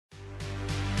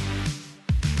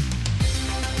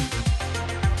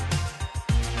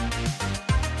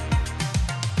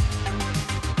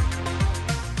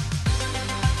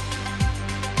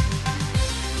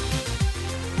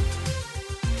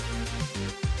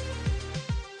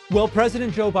Well,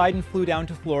 President Joe Biden flew down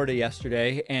to Florida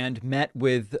yesterday and met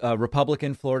with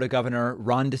Republican Florida Governor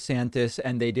Ron DeSantis,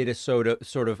 and they did a sort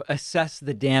of assess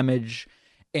the damage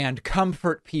and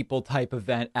comfort people type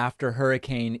event after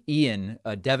Hurricane Ian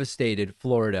devastated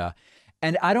Florida.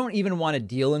 And I don't even want to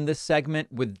deal in this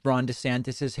segment with Ron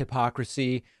DeSantis's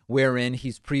hypocrisy, wherein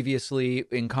he's previously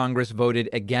in Congress voted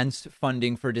against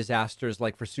funding for disasters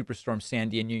like for Superstorm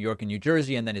Sandy in New York and New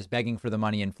Jersey, and then is begging for the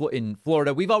money in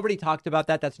Florida. We've already talked about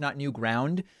that. That's not new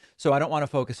ground. So I don't want to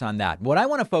focus on that. What I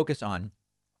want to focus on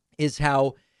is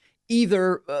how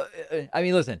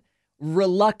listen,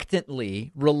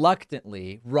 reluctantly,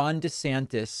 Ron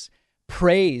DeSantis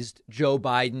praised Joe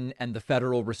Biden and the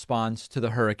federal response to the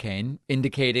hurricane,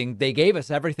 indicating they gave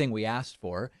us everything we asked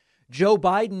for. Joe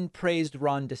Biden praised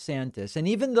Ron DeSantis. And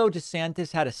even though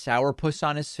DeSantis had a sourpuss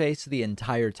on his face the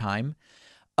entire time,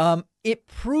 it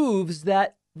proves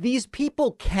that these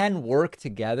people can work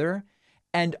together.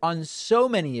 And on so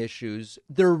many issues,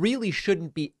 there really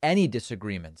shouldn't be any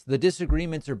disagreements. The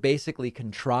disagreements are basically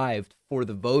contrived for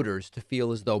the voters to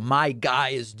feel as though my guy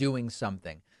is doing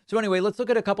something. So anyway, let's look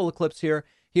at a couple of clips here.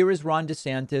 Here is Ron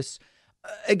DeSantis,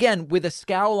 again, with a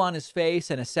scowl on his face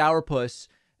and a sourpuss,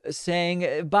 saying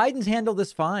Biden's handled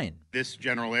this fine. This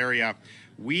general area,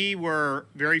 we were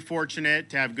very fortunate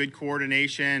to have good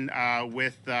coordination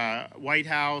with the White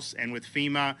House and with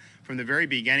FEMA from the very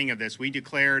beginning of this. We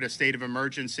declared a state of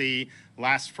emergency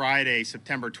last Friday,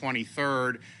 September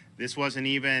 23rd. This was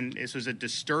a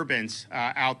disturbance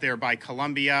out there by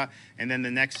Columbia. And then the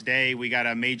next day, we got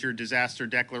a major disaster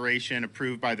declaration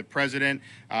approved by the president.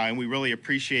 And we really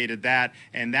appreciated that.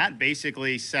 And that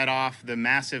basically set off the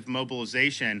massive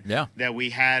mobilization that we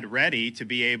had ready to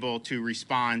be able to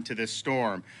respond to this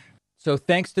storm. So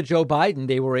thanks to Joe Biden,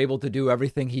 they were able to do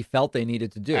everything he felt they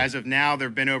needed to do. As of now, there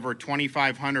have been over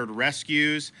 2,500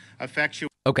 rescues effectuated.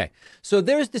 Okay, so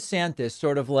there's DeSantis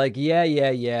sort of like, yeah,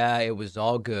 it was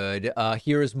all good.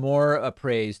 Here is more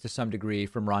praise to some degree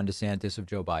from Ron DeSantis of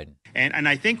Joe Biden. And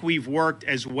I think we've worked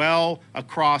as well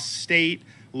across state,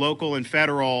 local, and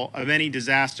federal of any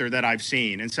disaster that I've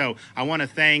seen. And so I want to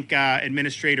thank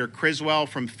Administrator Criswell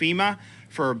from FEMA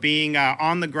for being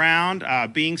on the ground,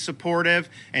 being supportive,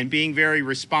 and being very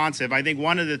responsive. I think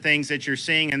one of the things that you're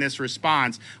seeing in this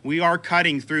response, we are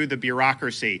cutting through the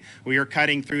bureaucracy. We are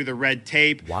cutting through the red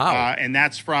tape. Wow. And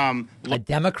that's from a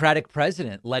Democratic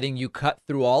president letting you cut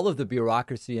through all of the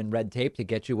bureaucracy and red tape to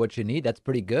get you what you need. That's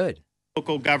pretty good.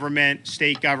 Local government,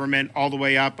 state government, all the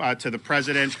way up to the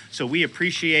president. So we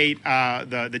appreciate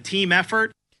the team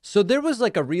effort. So there was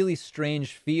like a really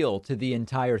strange feel to the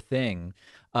entire thing.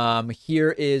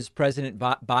 Here is President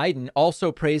Biden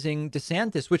also praising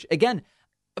DeSantis, which, again,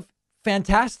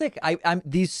 fantastic.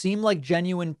 These seem like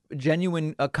genuine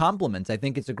compliments. I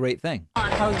think it's a great thing.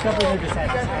 How's Governor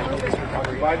DeSantis handled this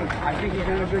recovery? Biden, I think he's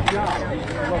done a good job.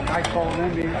 Look, I called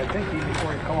him. I think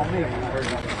before he called me when I heard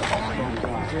about the storm going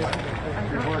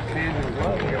on. We worked hand in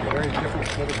glove. We have very different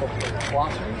political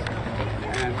philosophies.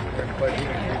 But he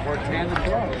worked hand in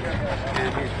glove,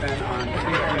 and he's been on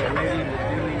safety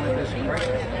committee dealing with this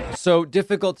crisis. So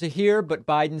difficult to hear, but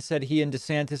Biden said he and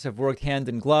DeSantis have worked hand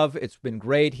in glove. It's been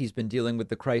great. He's been dealing with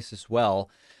the crisis well.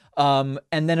 And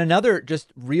then another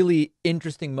just really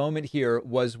interesting moment here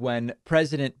was when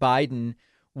President Biden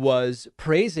was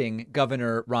praising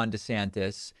Governor Ron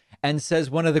DeSantis and says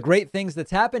one of the great things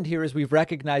that's happened here is we've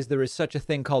recognized there is such a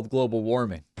thing called global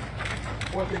warming.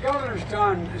 What the governor's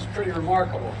done is pretty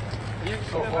remarkable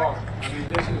so far. I mean,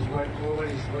 this is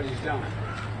what he's done.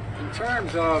 In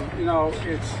terms of,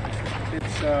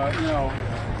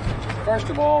 first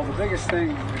of all, the biggest thing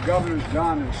the governor's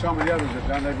done and so many others have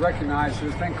done, they've recognized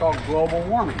this thing called global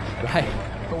warming. Right.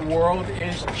 The world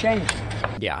is changing.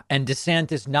 Yeah, and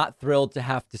DeSantis not thrilled to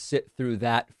have to sit through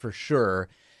that for sure.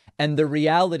 And the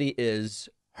reality is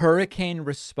hurricane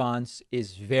response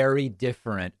is very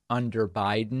different under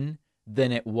Biden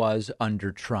than it was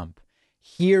under Trump.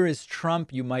 Here is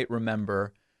Trump, you might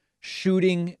remember,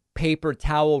 shooting paper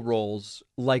towel rolls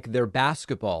like they're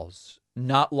basketballs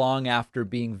not long after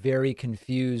being very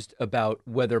confused about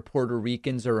whether Puerto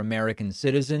Ricans are American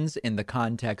citizens in the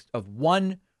context of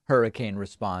one hurricane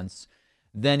response.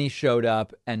 Then he showed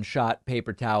up and shot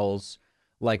paper towels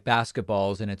like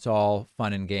basketballs, and it's all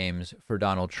fun and games for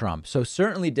Donald Trump. So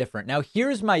certainly different. Now,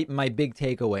 here's my big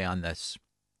takeaway on this.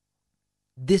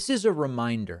 This is a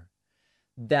reminder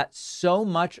that so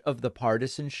much of the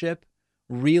partisanship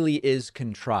really is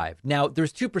contrived. Now,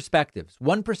 there's two perspectives.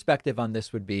 One perspective on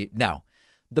this would be, now,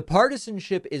 the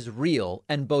partisanship is real,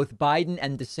 and both Biden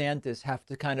and DeSantis have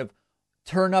to kind of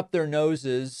turn up their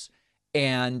noses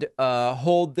and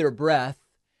hold their breath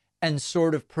and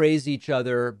sort of praise each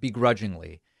other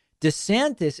begrudgingly.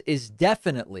 DeSantis is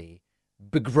definitely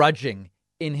begrudging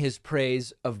in his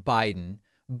praise of Biden,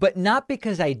 but not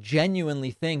because I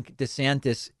genuinely think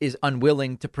DeSantis is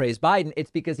unwilling to praise Biden. It's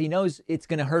because he knows it's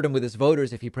going to hurt him with his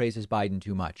voters if he praises Biden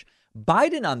too much.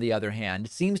 Biden, on the other hand,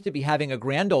 seems to be having a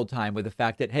grand old time with the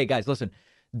fact that, hey, guys, listen,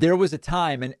 there was a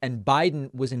time, and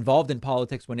Biden was involved in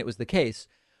politics when it was the case,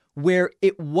 where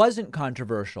it wasn't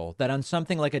controversial that on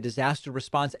something like a disaster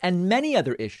response and many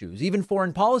other issues, even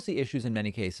foreign policy issues in many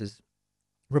cases,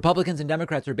 Republicans and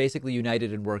Democrats are basically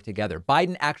united and work together.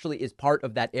 Biden actually is part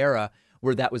of that era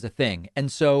where that was a thing.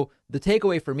 And so the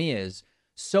takeaway for me is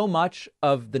so much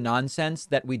of the nonsense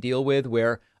that we deal with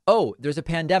where, oh, there's a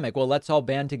pandemic. Well, let's all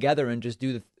band together and just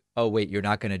do the. Oh, wait, you're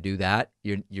not going to do that.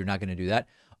 You're not going to do that.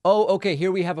 Oh, OK,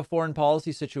 here we have a foreign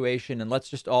policy situation and let's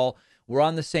just all we're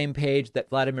on the same page that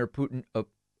Vladimir Putin.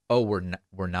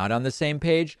 We're not on the same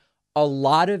page. A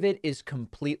lot of it is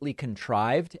completely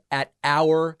contrived at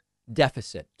our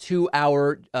deficit, to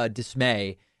our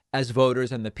dismay as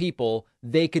voters and the people.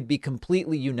 They could be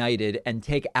completely united and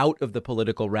take out of the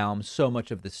political realm so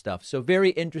much of this stuff. So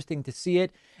very interesting to see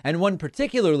it. And one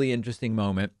particularly interesting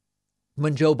moment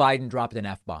when Joe Biden dropped an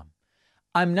F-bomb.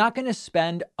 I'm not going to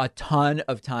spend a ton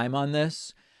of time on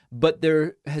this, but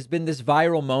there has been this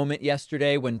viral moment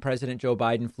yesterday when President Joe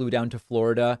Biden flew down to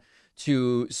Florida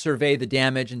to survey the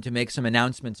damage and to make some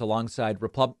announcements alongside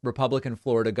Republican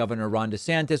Florida Governor Ron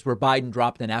DeSantis, where Biden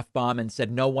dropped an F-bomb and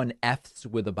said no one F's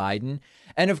with a Biden.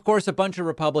 And of course, a bunch of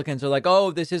Republicans are like,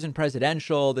 oh, this isn't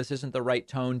presidential. This isn't the right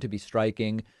tone to be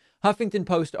striking. Huffington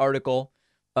Post article,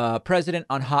 president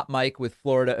on hot mic with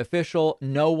Florida official,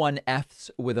 no one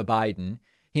F's with a Biden.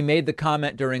 He made the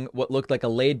comment during what looked like a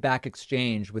laid back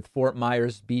exchange with Fort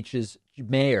Myers Beach's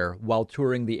mayor while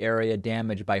touring the area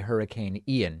damaged by Hurricane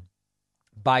Ian.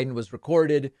 Biden was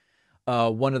recorded.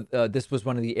 This was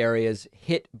one of the areas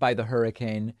hit by the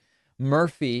hurricane.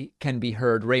 Murphy can be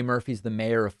heard. Ray Murphy's the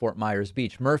mayor of Fort Myers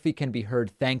Beach. Murphy can be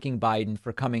heard thanking Biden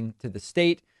for coming to the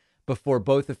state before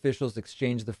both officials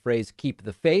exchanged the phrase, keep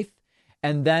the faith.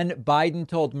 And then Biden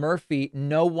told Murphy,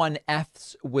 no one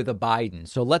F's with a Biden.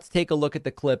 So let's take a look at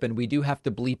the clip. And we do have to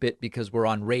bleep it because we're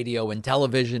on radio and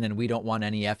television and we don't want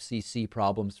any FCC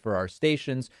problems for our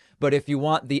stations. But if you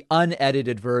want the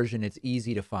unedited version, it's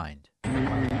easy to find. No one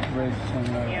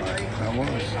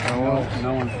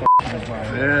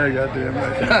yeah, goddamn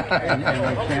right. and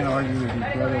I can't argue with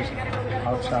your brothers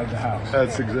outside the house.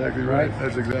 That's exactly right.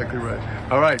 That's exactly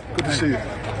right. All right. Good to see you.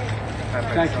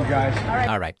 Thank you, guys.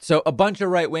 All right. So a bunch of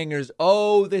right wingers.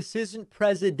 Oh, this isn't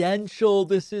presidential.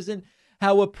 This isn't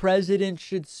how a president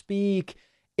should speak.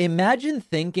 Imagine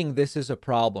thinking this is a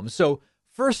problem. So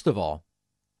first of all,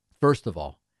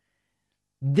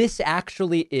 this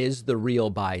actually is the real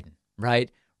Biden,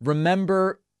 right?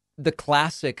 Remember the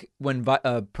classic when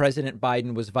President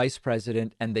Biden was vice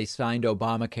president and they signed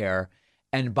Obamacare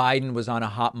and Biden was on a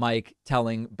hot mic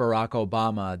telling Barack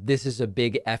Obama, this is a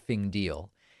big effing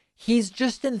deal. He's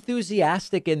just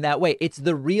enthusiastic in that way. It's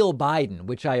the real Biden,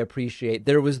 which I appreciate.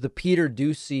 There was the Peter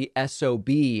Doocy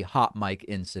SOB hot mic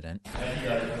incident.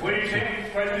 What do you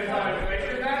think President Biden plays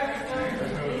with that?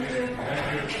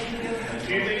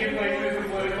 Do you think he plays with the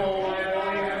political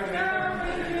liability?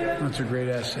 That's a great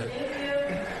asset.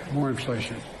 More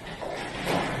inflation.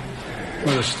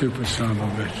 What a stupid son of a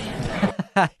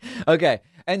bitch. Okay.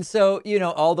 And so, you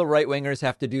know, all the right wingers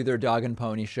have to do their dog and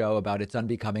pony show about it's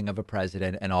unbecoming of a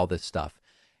president and all this stuff.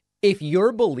 If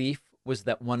your belief was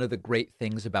that one of the great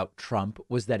things about Trump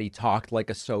was that he talked like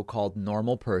a so-called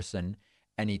normal person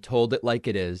and he told it like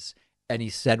it is and he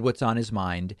said what's on his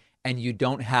mind and you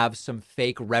don't have some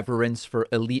fake reverence for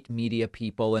elite media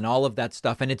people and all of that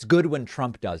stuff, and it's good when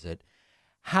Trump does it,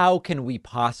 how can we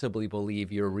possibly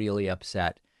believe you're really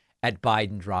upset at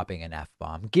Biden dropping an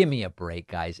F-bomb? Give me a break,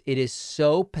 guys. It is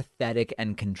so pathetic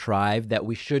and contrived that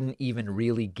we shouldn't even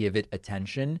really give it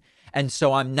attention. And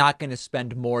so I'm not going to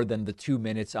spend more than the 2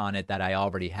 minutes on it that I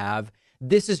already have.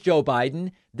 This is Joe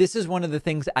Biden. This is one of the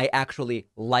things I actually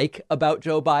like about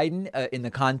Joe Biden in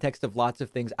the context of lots of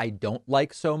things I don't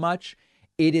like so much.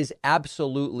 It is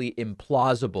absolutely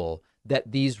implausible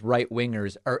that these right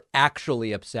wingers are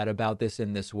actually upset about this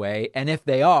in this way. And if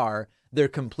they are, they're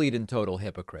complete and total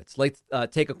hypocrites. Let's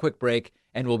take a quick break,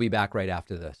 and we'll be back right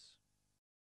after this.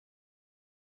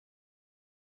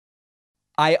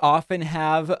 I often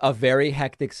have a very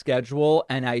hectic schedule,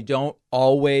 and I don't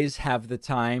always have the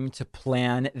time to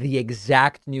plan the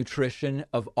exact nutrition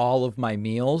of all of my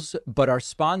meals. But our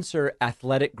sponsor,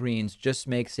 Athletic Greens, just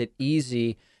makes it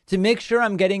easy to make sure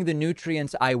I'm getting the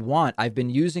nutrients I want. I've been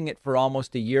using it for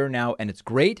almost a year now, and it's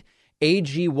great.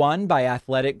 AG1 by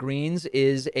Athletic Greens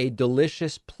is a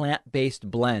delicious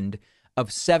plant-based blend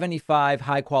of 75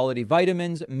 high-quality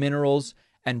vitamins, minerals,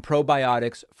 and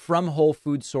probiotics from whole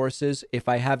food sources. If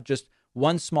I have just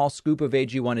one small scoop of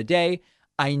AG1 a day,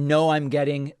 I know I'm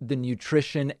getting the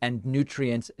nutrition and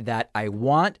nutrients that I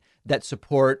want that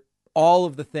support all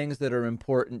of the things that are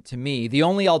important to me. The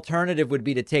only alternative would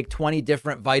be to take 20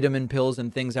 different vitamin pills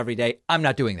and things every day. I'm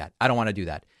not doing that. I don't want to do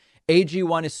that.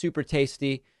 AG1 is super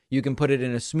tasty. You can put it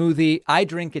in a smoothie. I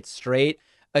drink it straight.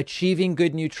 Achieving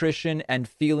good nutrition and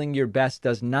feeling your best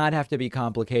does not have to be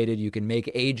complicated. You can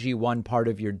make AG1 part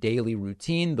of your daily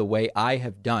routine the way I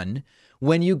have done.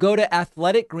 When you go to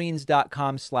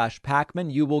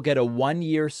athleticgreens.com/Pacman, you will get a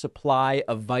 1-year supply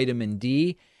of vitamin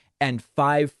D and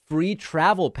 5 free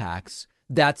travel packs.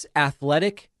 That's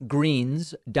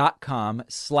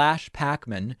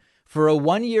athleticgreens.com/Pacman for a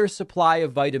 1-year supply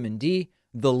of vitamin D.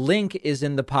 The link is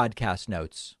in the podcast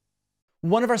notes.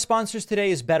 One of our sponsors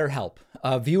today is BetterHelp.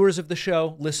 Viewers of the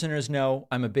show, listeners know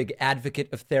I'm a big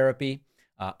advocate of therapy.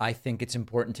 I think it's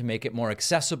important to make it more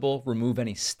accessible, remove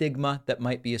any stigma that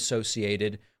might be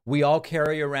associated. We all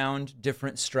carry around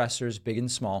different stressors, big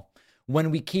and small.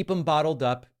 When we keep them bottled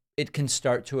up, it can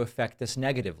start to affect us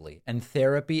negatively. And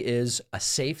therapy is a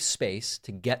safe space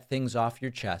to get things off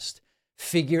your chest,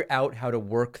 figure out how to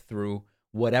work through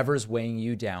whatever's weighing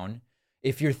you down.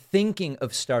 If you're thinking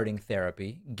of starting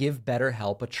therapy, give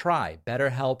BetterHelp a try.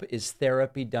 BetterHelp is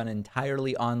therapy done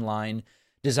entirely online,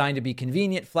 designed to be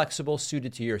convenient, flexible,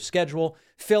 suited to your schedule.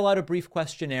 Fill out a brief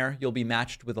questionnaire. You'll be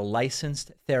matched with a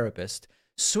licensed therapist.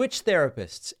 Switch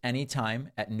therapists anytime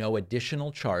at no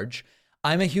additional charge.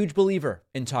 I'm a huge believer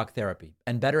in talk therapy,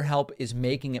 and BetterHelp is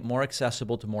making it more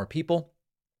accessible to more people.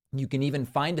 You can even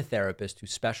find a therapist who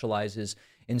specializes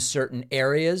in certain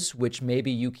areas, which maybe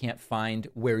you can't find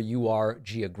where you are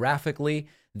geographically.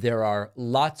 There are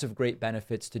lots of great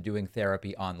benefits to doing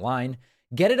therapy online.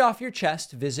 Get it off your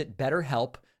chest. Visit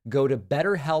BetterHelp. Go to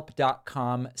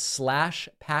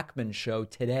betterhelp.com/Pacman Show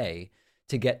today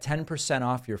to get 10%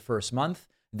 off your first month.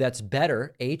 That's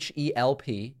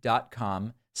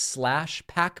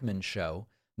betterhelp.com/Pacman Show.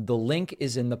 The link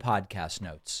is in the podcast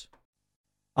notes.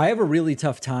 I have a really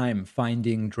tough time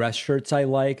finding dress shirts I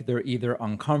like. They're either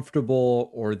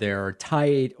uncomfortable or they're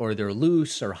tight or they're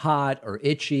loose or hot or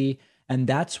itchy. And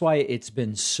that's why it's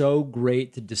been so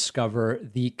great to discover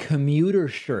the commuter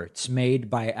shirts made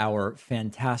by our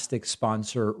fantastic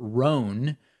sponsor,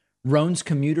 Rhone. Rhone's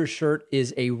commuter shirt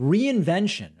is a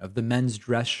reinvention of the men's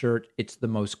dress shirt. It's the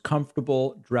most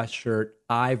comfortable dress shirt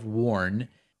I've worn.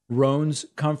 Rhone's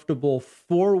comfortable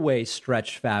 4-way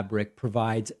stretch fabric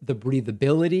provides the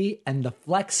breathability and the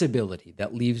flexibility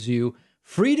that leaves you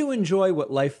free to enjoy what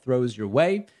life throws your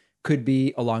way. Could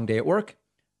be a long day at work,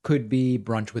 could be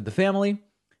brunch with the family.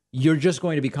 You're just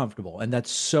going to be comfortable, and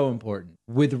that's so important.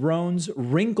 With Rhone's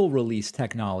wrinkle release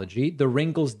technology, the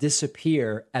wrinkles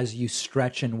disappear as you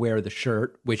stretch and wear the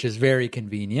shirt, which is very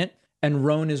convenient. And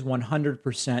Rhone is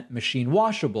 100% machine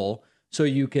washable, so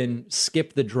you can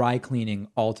skip the dry cleaning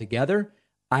altogether.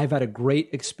 I've had a great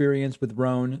experience with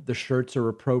Rhone. The shirts are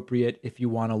appropriate if you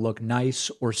want to look nice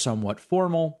or somewhat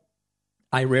formal.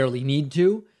 I rarely need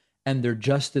to, and they're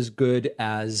just as good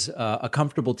as a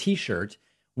comfortable t-shirt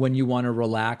when you want to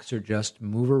relax or just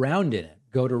move around in it.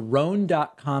 Go to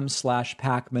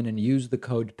Rhone.com/Pacman and use the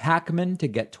code Pacman to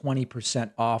get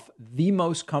 20% off the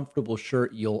most comfortable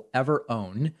shirt you'll ever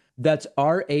own. That's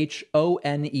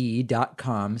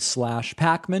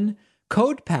RHONE.com/Pacman.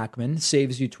 Code Pacman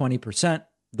saves you 20%.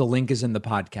 The link is in the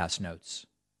podcast notes.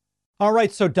 All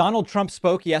right, so Donald Trump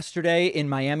spoke yesterday in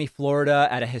Miami, Florida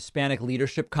at a Hispanic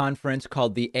leadership conference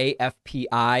called the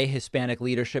AFPI Hispanic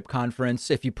Leadership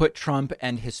Conference. If you put Trump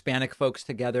and Hispanic folks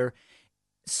together,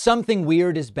 something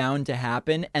weird is bound to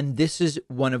happen. And this is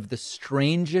one of the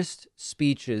strangest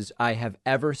speeches I have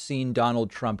ever seen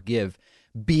Donald Trump give.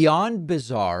 Beyond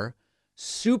bizarre,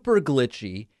 super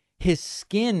glitchy, his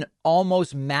skin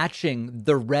almost matching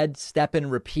the red step and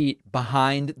repeat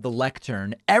behind the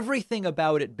lectern. Everything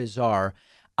about it bizarre.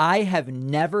 I have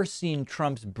never seen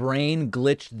Trump's brain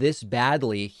glitch this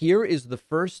badly. Here is the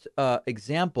first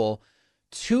example.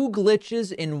 2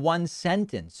 glitches in one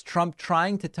sentence. Trump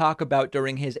trying to talk about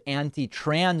during his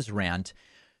anti-trans rant,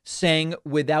 saying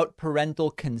without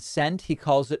parental consent, he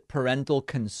calls it parental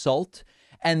consult.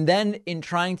 And then in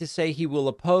trying to say he will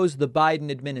oppose the Biden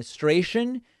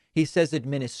administration, he says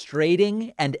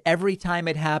administrating. And every time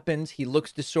it happens, he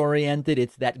looks disoriented.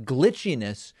 It's that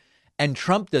glitchiness. And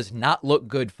Trump does not look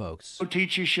good, folks. No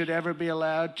teacher should ever be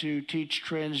allowed to teach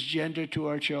transgender to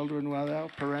our children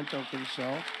without parental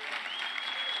consult.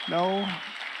 No,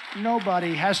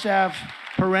 nobody has to have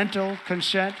parental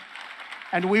consent.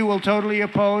 And we will totally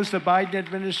oppose the Biden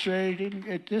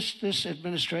administration, this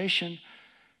administration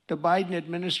the Biden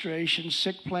administration's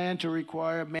sick plan to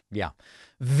require. Yeah,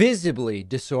 visibly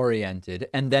disoriented.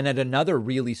 And then at another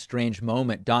really strange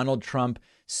moment, Donald Trump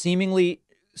seemingly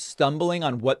stumbling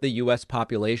on what the U.S.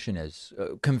 population is,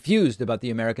 confused about the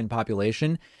American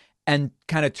population, and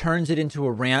kind of turns it into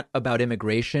a rant about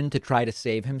immigration to try to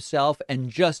save himself, and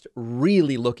just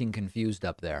really looking confused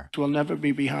up there. We'll never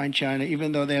be behind China,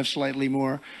 even though they have slightly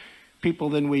more people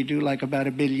than we do, like about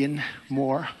 1 billion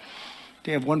more.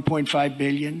 They have 1.5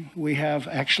 billion. We have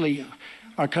actually,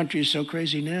 our country is so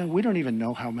crazy now, we don't even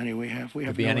know how many we have. We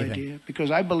have no idea.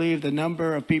 Because I believe the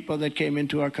number of people that came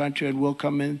into our country and will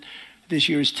come in this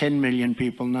year is 10 million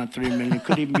people, not 3 million. It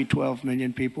could even be 12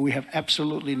 million people. We have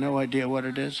absolutely no idea what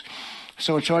it is.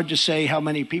 So it's hard to say how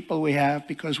many people we have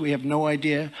because we have no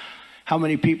idea how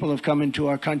many people have come into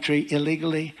our country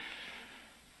illegally.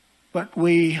 But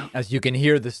we, as you can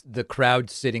hear, the crowd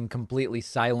sitting completely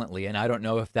silently. And I don't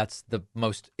know if that's the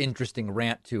most interesting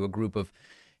rant to a group of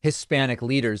Hispanic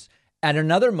leaders. At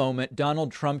another moment,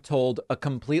 Donald Trump told a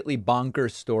completely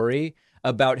bonkers story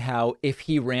about how if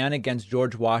he ran against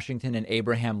George Washington and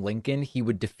Abraham Lincoln, he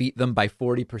would defeat them by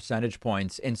 40 percentage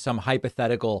points in some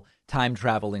hypothetical time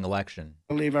traveling election.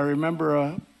 I remember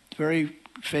a very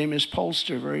famous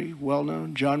pollster, very well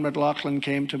known, John McLaughlin,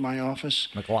 came to my office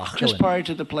just prior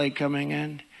to the plague coming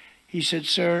in. He said,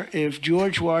 "Sir, if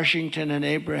George Washington and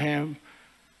Abraham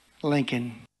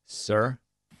Lincoln, sir,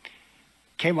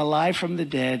 came alive from the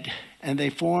dead and they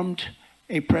formed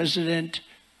a president,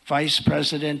 vice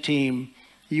president team,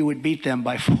 you would beat them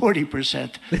by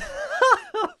 40%.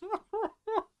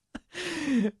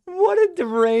 What a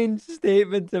deranged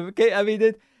statement. I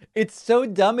mean, it's so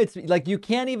dumb. It's like you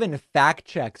can't even fact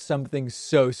check something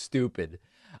so stupid.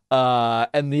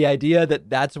 And the idea that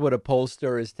that's what a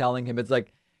pollster is telling him, it's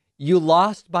like you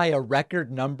lost by a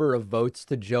record number of votes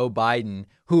to Joe Biden,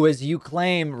 who, as you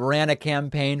claim, ran a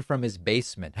campaign from his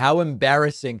basement. How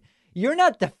embarrassing. You're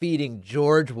not defeating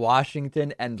George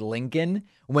Washington and Lincoln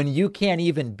when you can't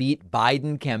even beat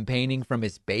Biden campaigning from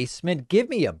his basement. Give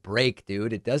me a break,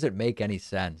 dude. It doesn't make any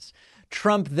sense.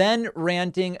 Trump then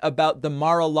ranting about the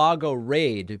Mar-a-Lago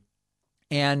raid,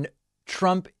 and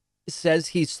Trump says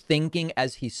he's thinking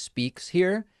as he speaks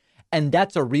here, and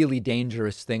that's a really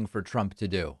dangerous thing for Trump to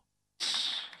do.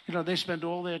 You know, they spend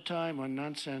all their time on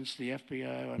nonsense, the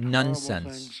FBI, on nonsense horrible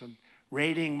things, and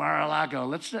raiding Mar-a-Lago.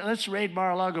 Let's raid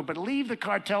Mar-a-Lago, but leave the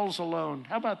cartels alone.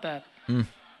 How about that?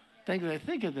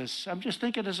 Think of this. I'm just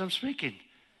thinking as I'm speaking.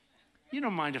 You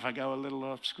don't mind if I go a little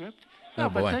off script? No,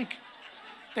 but think.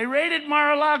 They raided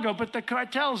Mar-a-Lago, but the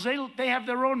cartels, they have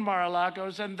their own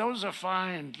Mar-a-Lagos, and those are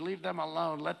fine. Leave them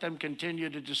alone. Let them continue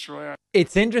to destroy our...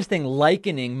 It's interesting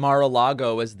likening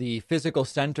Mar-a-Lago as the physical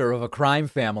center of a crime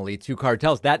family to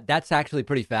cartels. That's actually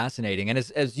pretty fascinating. And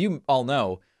as you all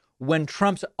know, when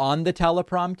Trump's on the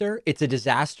teleprompter, it's a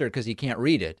disaster because he can't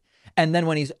read it. And then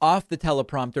when he's off the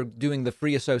teleprompter doing the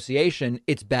free association,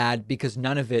 it's bad because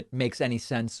none of it makes any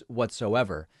sense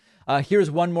whatsoever.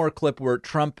 Here's one more clip where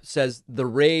Trump says the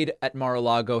raid at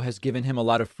Mar-a-Lago has given him a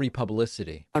lot of free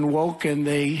publicity. Unwoke, and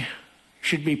they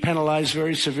should be penalized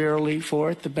very severely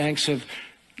for it. The banks have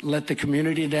let the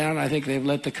community down. I think they've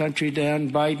let the country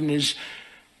down. Biden is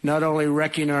not only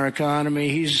wrecking our economy,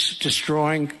 he's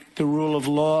destroying the rule of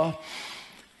law.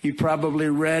 You probably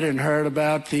read and heard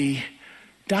about the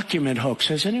document hoax.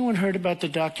 Has anyone heard about the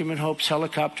document hoax,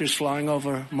 helicopters flying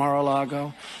over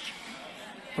Mar-a-Lago?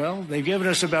 Well, they've given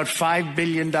us about $5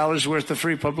 billion worth of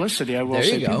free publicity, I will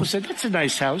say. People said, that's a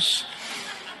nice house.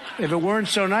 If it weren't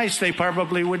so nice, they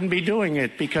probably wouldn't be doing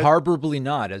it. Because probably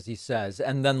not, as he says.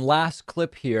 And then last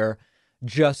clip here,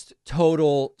 just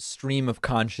total stream of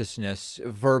consciousness,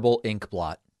 verbal ink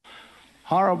blot.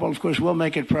 Horrible. Of course, we'll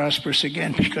make it prosperous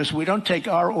again because we don't take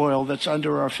our oil that's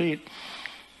under our feet,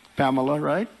 Pamela,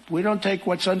 right? We don't take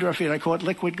what's under our feet. I call it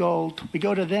liquid gold. We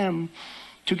go to them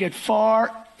to get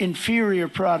far inferior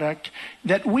product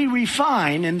that we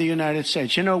refine in the United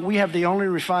States. You know, we have the only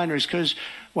refiners because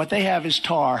what they have is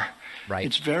tar. Right.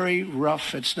 It's very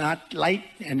rough. It's not light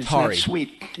and it's not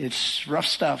sweet. It's rough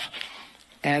stuff.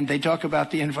 And they talk about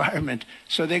the environment.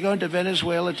 So they go into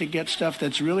Venezuela to get stuff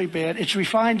that's really bad. It's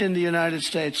refined in the United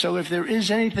States. So if there is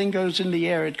anything goes in the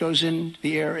air, it goes in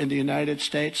the air in the United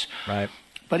States. Right.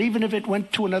 But even if it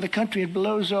went to another country, it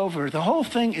blows over. The whole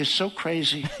thing is so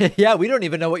crazy. Yeah, we don't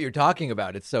even know what you're talking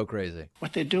about. It's so crazy.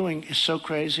 What they're doing is so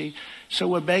crazy. So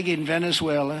we're begging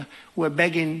Venezuela, we're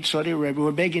begging Saudi Arabia,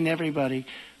 we're begging everybody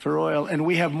for oil, and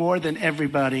we have more than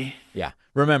everybody. Yeah.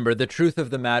 Remember, the truth of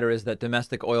the matter is that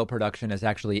domestic oil production has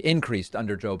actually increased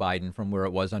under Joe Biden from where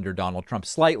it was under Donald Trump.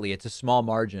 Slightly. It's a small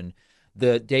margin.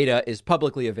 The data is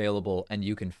publicly available and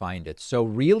you can find it. So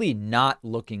really not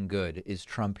looking good is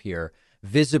Trump here,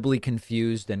 visibly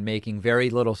confused and making very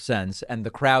little sense, and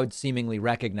the crowd seemingly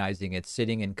recognizing it,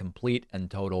 sitting in complete and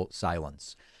total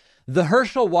silence. The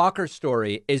Herschel Walker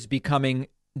story is becoming,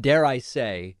 dare I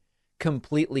say,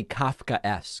 completely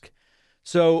Kafkaesque.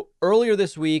 So earlier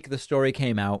this week, the story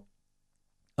came out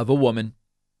of a woman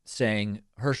saying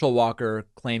Herschel Walker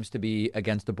claims to be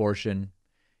against abortion.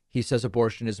 He says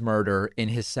abortion is murder in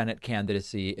his Senate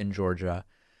candidacy in Georgia.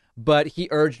 But he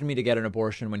urged me to get an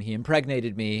abortion when he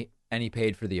impregnated me, and he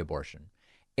paid for the abortion.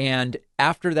 And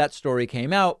after that story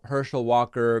came out, Herschel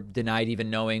Walker denied even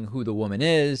knowing who the woman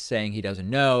is, saying he doesn't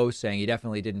know, saying he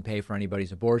definitely didn't pay for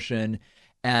anybody's abortion.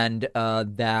 And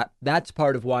that's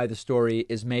part of why the story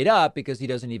is made up, because he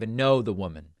doesn't even know the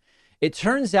woman. It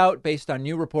turns out, based on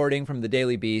new reporting from the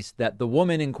Daily Beast, that the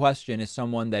woman in question is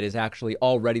someone that is actually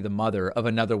already the mother of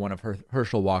another one of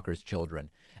Herschel Walker's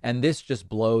children. And this just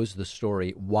blows the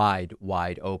story wide,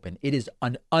 wide open. It is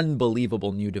an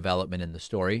unbelievable new development in the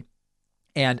story.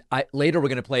 And later we're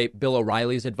going to play Bill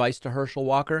O'Reilly's advice to Herschel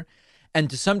Walker. And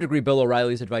to some degree, Bill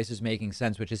O'Reilly's advice is making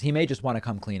sense, which is he may just want to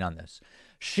come clean on this.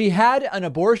 She had an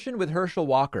abortion with Herschel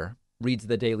Walker, reads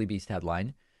the Daily Beast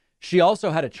headline. She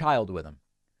also had a child with him.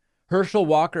 Herschel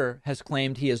Walker has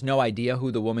claimed he has no idea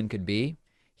who the woman could be.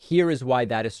 Here is why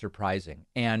that is surprising.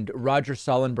 And Roger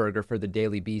Sullenberger for the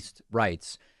Daily Beast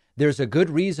writes, there's a good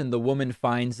reason the woman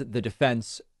finds the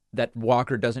defense that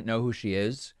Walker doesn't know who she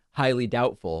is highly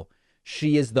doubtful.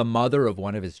 She is the mother of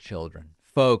one of his children.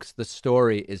 Folks, the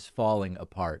story is falling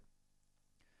apart.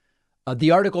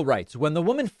 The article writes, when the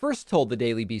woman first told the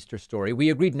Daily Beast her story, we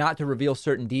agreed not to reveal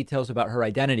certain details about her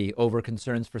identity over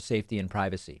concerns for safety and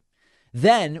privacy.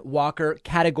 Then Walker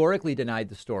categorically denied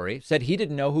the story, said he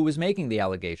didn't know who was making the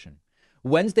allegation.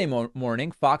 Wednesday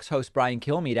morning, Fox host Brian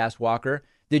Kilmeade asked Walker,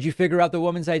 did you figure out the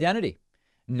woman's identity?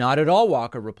 Not at all,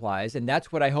 Walker replies, and that's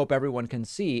what I hope everyone can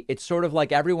see. It's sort of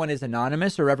like everyone is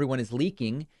anonymous or everyone is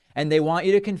leaking, and they want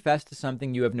you to confess to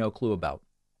something you have no clue about.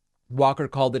 Walker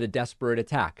called it a desperate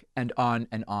attack, and on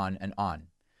and on and on.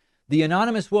 The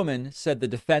anonymous woman said the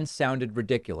defense sounded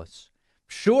ridiculous.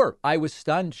 Sure, I was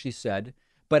stunned, she said.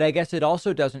 But I guess it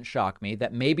also doesn't shock me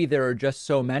that maybe there are just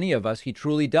so many of us he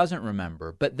truly doesn't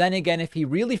remember. But then again, if he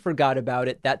really forgot about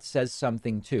it, that says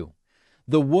something too.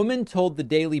 The woman told the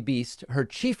Daily Beast her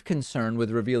chief concern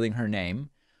with revealing her name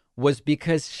was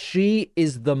because she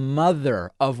is the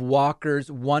mother of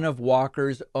one of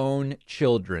Walker's own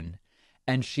children,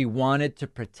 and she wanted to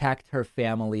protect her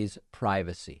family's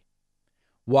privacy.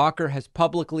 Walker has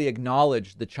publicly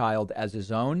acknowledged the child as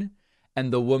his own,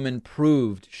 and the woman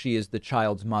proved she is the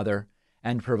child's mother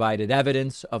and provided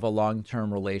evidence of a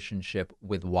long-term relationship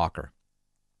with Walker.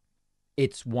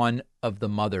 It's one of the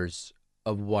mothers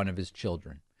of one of his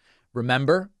children.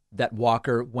 Remember that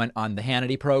Walker went on the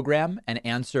Hannity program and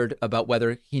answered about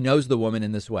whether he knows the woman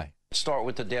in this way. Start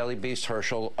with the Daily Beast,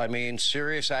 Herschel. I mean,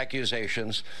 serious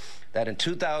accusations that in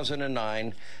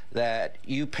 2009 that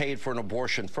you paid for an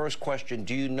abortion. First question,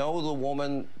 do you know the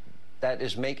woman that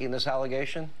is making this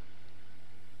allegation?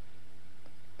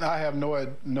 I have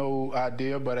no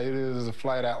idea, but it is a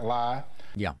flat-out lie.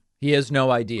 Yeah, he has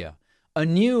no idea. A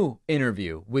new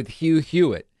interview with Hugh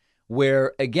Hewitt,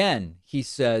 where, again, he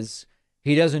says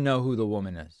he doesn't know who the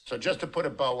woman is. So just to put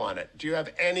a bow on it, do you have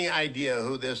any idea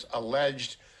who this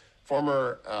alleged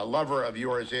former lover of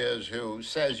yours is who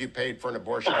says you paid for an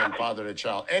abortion and fathered a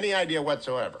child? Any idea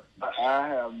whatsoever? I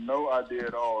have no idea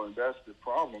at all, and that's the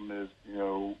problem is,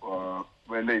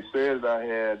 when they said I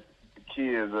had the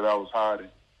kids that I was hiding,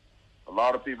 a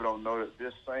lot of people don't know that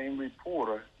this same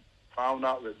reporter found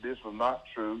out that this was not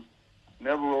true,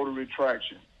 never wrote a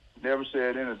retraction, never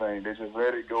said anything. They just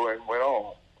let it go and went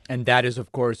on. And that is,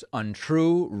 of course,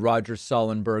 untrue. Roger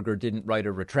Sullenberger didn't write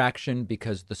a retraction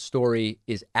because the story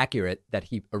is accurate that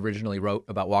he originally wrote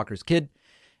about Walker's kid.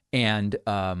 And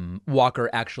Walker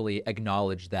actually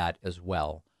acknowledged that as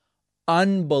well.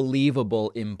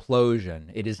 Unbelievable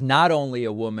implosion. It is not only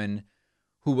a woman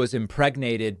who was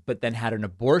impregnated but then had an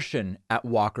abortion at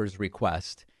Walker's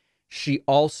request. She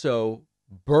also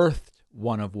birthed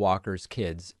one of Walker's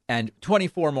kids. And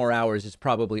 24 more hours is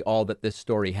probably all that this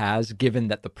story has, given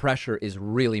that the pressure is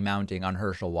really mounting on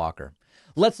Herschel Walker.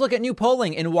 Let's look at new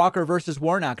polling in Walker versus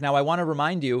Warnock. Now, I want to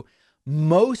remind you,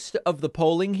 most of the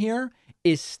polling here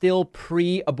is still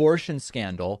pre-abortion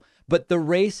scandal, but the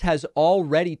race has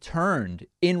already turned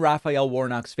in Raphael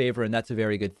Warnock's favor, and that's a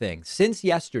very good thing. Since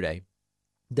yesterday,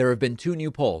 there have been two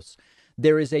new polls.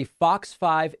 There is a Fox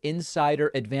 5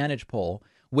 Insider Advantage poll,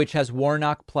 which has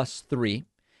Warnock +3.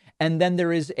 And then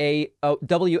there is a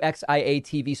WXIA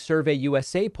TV Survey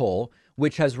USA poll,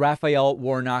 which has Raphael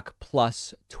Warnock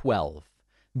plus 12.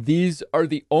 These are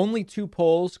the only two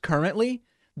polls currently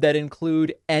that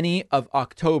include any of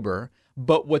October.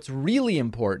 But what's really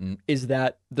important is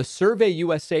that the Survey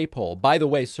USA poll, by the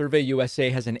way, Survey USA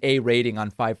has an A rating on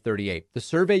 538. The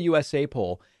Survey USA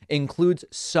poll includes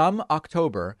some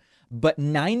October, but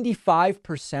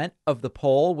 95% of the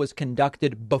poll was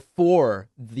conducted before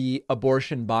the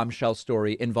abortion bombshell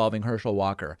story involving Herschel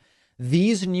Walker.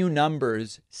 These new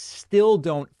numbers still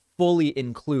don't fully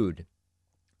include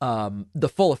the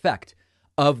full effect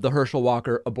of the Herschel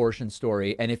Walker abortion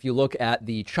story. And if you look at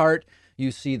the chart,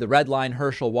 you see the red line,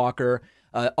 Herschel Walker,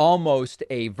 almost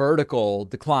a vertical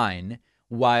decline,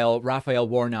 while Raphael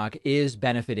Warnock is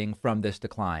benefiting from this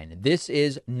decline. This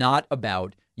is not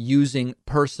about using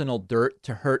personal dirt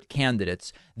to hurt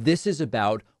candidates. This is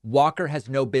about Walker has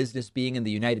no business being in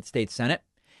the United States Senate.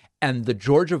 And the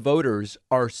Georgia voters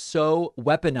are so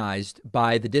weaponized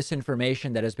by the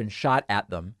disinformation that has been shot at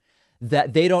them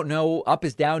that they don't know up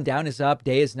is down, down is up,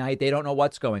 day is night. They don't know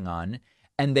what's going on.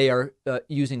 And they are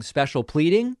using special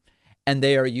pleading, and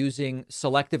they are using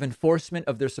selective enforcement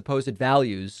of their supposed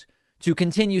values to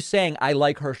continue saying, I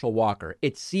like Herschel Walker.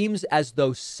 It seems as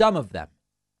though some of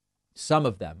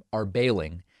them are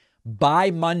bailing.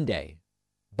 By Monday,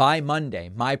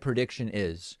 my prediction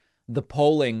is the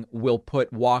polling will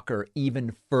put Walker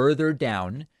even further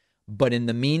down. But in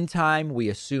the meantime, we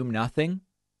assume nothing.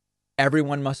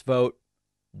 Everyone must vote.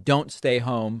 Don't stay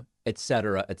home,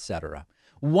 etc., etc.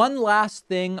 One last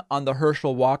thing on the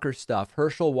Herschel Walker stuff.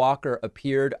 Herschel Walker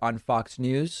appeared on Fox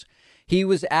News. He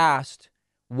was asked,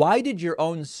 why did your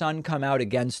own son come out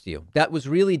against you? That was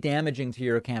really damaging to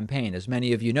your campaign. As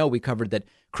many of you know, we covered that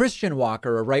Christian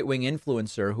Walker, a right-wing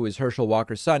influencer who is Herschel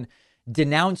Walker's son,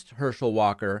 denounced Herschel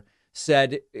Walker,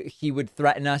 said he would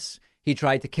threaten us. He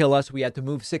tried to kill us. We had to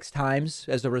move 6 times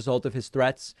as a result of his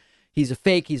threats. He's a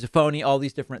fake. He's a phony, all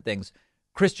these different things.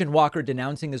 Christian Walker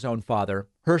denouncing his own father,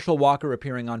 Herschel Walker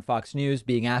appearing on Fox News,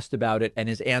 being asked about it, and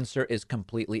his answer is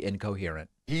completely incoherent.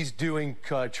 He's doing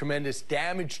tremendous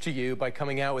damage to you by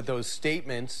coming out with those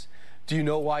statements. Do you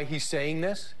know why he's saying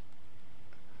this?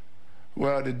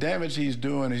 Well, the damage he's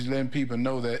doing is letting people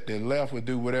know that the left will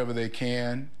do whatever they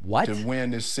can to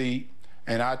win this seat.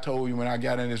 And I told you when I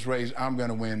got in this race, I'm going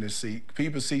to win this seat.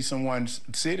 People see someone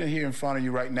sitting here in front of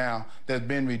you right now that's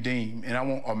been redeemed. And I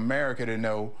want America to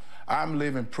know I'm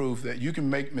living proof that you can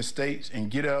make mistakes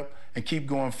and get up and keep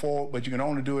going forward, but you can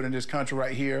only do it in this country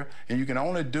right here. And you can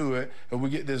only do it if we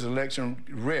get this election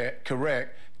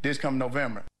correct this come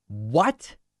November.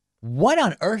 What? What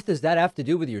on earth does that have to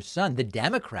do with your son? The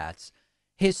Democrats.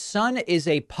 His son is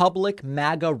a public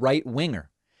MAGA right-winger.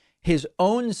 His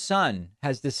own son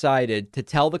has decided to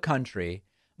tell the country,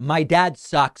 my dad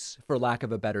sucks, for lack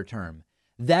of a better term.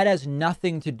 That has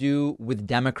nothing to do with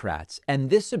Democrats. And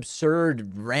this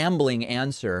absurd, rambling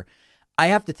answer, I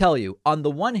have to tell you, on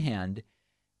the one hand,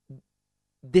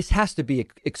 this has to be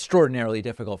extraordinarily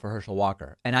difficult for Herschel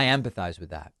Walker. And I empathize with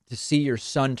that, to see your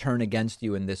son turn against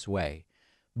you in this way.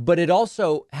 But it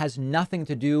also has nothing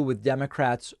to do with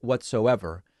Democrats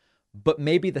whatsoever. But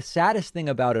maybe the saddest thing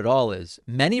about it all is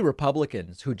many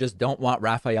Republicans who just don't want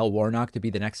Raphael Warnock to be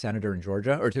the next senator in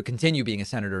Georgia, or to continue being a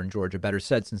senator in Georgia, better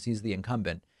said, since he's the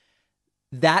incumbent.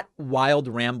 That wild,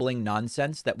 rambling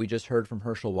nonsense that we just heard from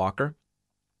Herschel Walker,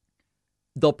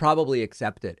 they'll probably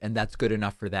accept it. And that's good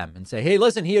enough for them and say, hey,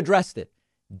 listen, he addressed it.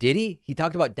 Did he? He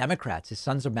talked about Democrats. His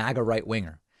son's a MAGA right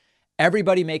winger.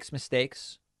 Everybody makes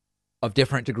mistakes of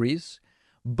different degrees,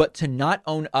 but to not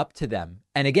own up to them.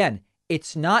 And again,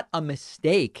 it's not a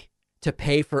mistake to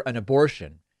pay for an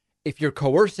abortion. If you're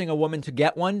coercing a woman to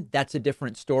get one, that's a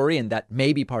different story, and that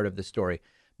may be part of the story.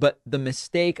 But the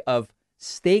mistake of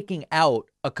staking out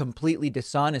a completely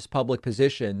dishonest public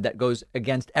position that goes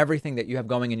against everything that you have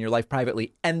going in your life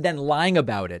privately, and then lying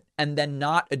about it, and then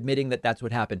not admitting that that's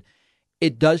what happened,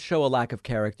 it does show a lack of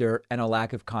character and a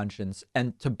lack of conscience.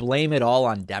 And to blame it all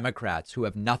on Democrats who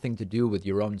have nothing to do with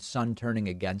your own son turning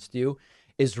against you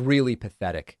is really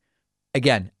pathetic.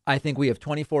 Again, I think we have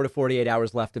 24 to 48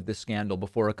 hours left of this scandal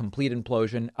before a complete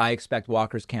implosion. I expect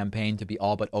Walker's campaign to be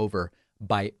all but over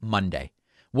by Monday.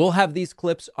 We'll have these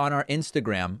clips on our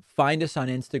Instagram. Find us on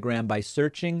Instagram by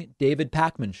searching David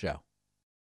Pakman Show.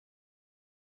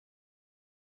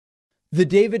 The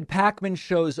David Pakman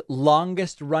Show's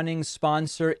longest running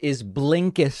sponsor is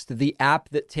Blinkist, the app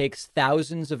that takes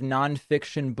thousands of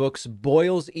nonfiction books,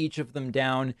 boils each of them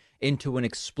down into an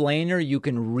explainer you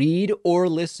can read or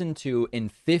listen to in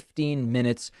 15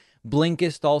 minutes.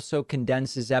 Blinkist also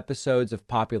condenses episodes of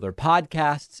popular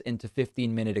podcasts into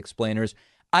 15-minute explainers.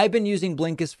 I've been using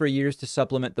Blinkist for years to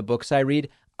supplement the books I read.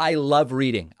 I love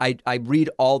reading. I read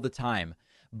all the time,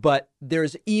 but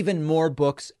there's even more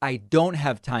books I don't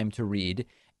have time to read.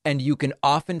 And you can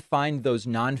often find those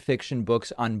nonfiction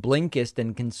books on Blinkist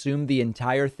and consume the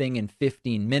entire thing in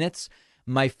 15 minutes.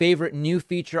 My favorite new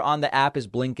feature on the app is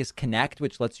Blinkist Connect,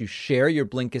 which lets you share your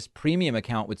Blinkist premium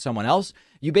account with someone else.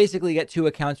 You basically get 2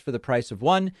 accounts for the price of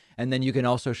one, and then you can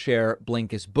also share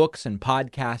Blinkist books and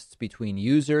podcasts between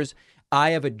users.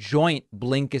 I have a joint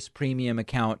Blinkist premium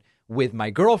account with my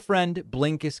girlfriend.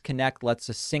 Blinkist Connect lets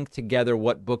us sync together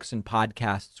what books and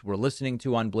podcasts we're listening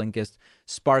to on Blinkist,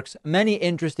 sparks many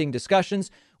interesting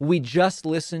discussions. We just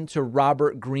listened to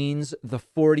Robert Greene's The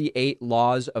 48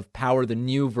 Laws of Power, the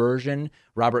new version.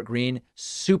 Robert Greene,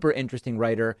 super interesting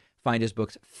writer. Find his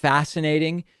books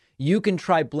fascinating. You can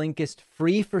try Blinkist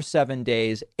free for 7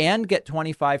 days and get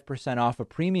 25% off a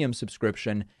premium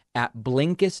subscription at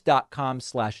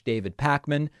Blinkist.com/David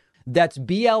Pakman. That's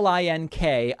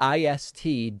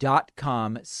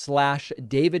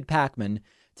BLINKIST.com/David Pakman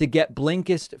to get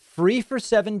Blinkist free for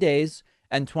 7 days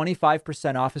and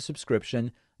 25% off a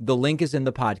subscription. The link is in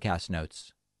the podcast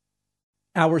notes.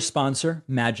 Our sponsor,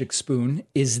 Magic Spoon,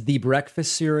 is the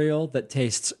breakfast cereal that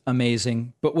tastes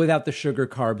amazing, but without the sugar,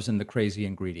 carbs, and the crazy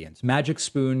ingredients. Magic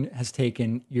Spoon has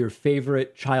taken your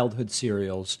favorite childhood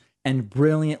cereals and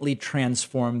brilliantly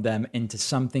transformed them into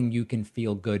something you can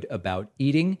feel good about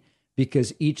eating,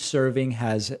 because each serving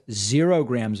has 0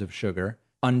 grams of sugar,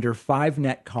 under 5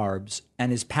 net carbs,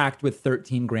 and is packed with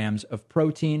 13 grams of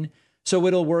protein. So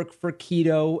it'll work for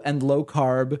keto and low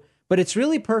carb, but it's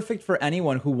really perfect for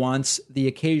anyone who wants the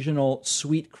occasional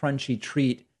sweet, crunchy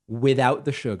treat without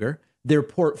the sugar. Their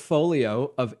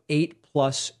portfolio of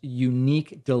 8+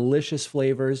 unique, delicious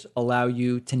flavors allow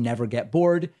you to never get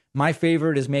bored. My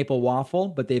favorite is maple waffle,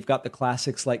 but they've got the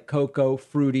classics like cocoa,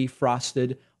 fruity,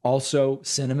 frosted, also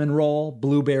cinnamon roll,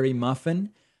 blueberry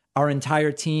muffin. Our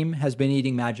entire team has been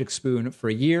eating Magic Spoon for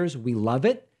years. We love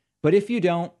it. But if you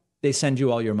don't, they send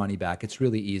you all your money back. It's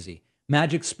really easy.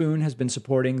 Magic Spoon has been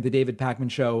supporting the David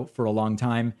Pakman Show for a long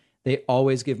time. They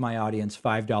always give my audience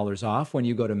 $5 off when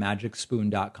you go to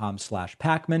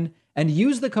magicspoon.com/Pakman and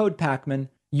use the code Pakman.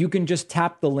 You can just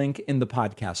tap the link in the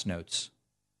podcast notes.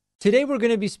 Today, we're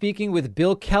going to be speaking with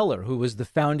Bill Keller, who was the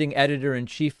founding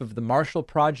editor-in-chief of the Marshall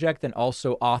Project and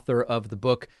also author of the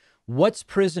book, What's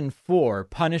Prison For?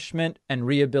 Punishment and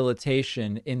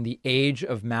Rehabilitation in the Age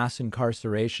of Mass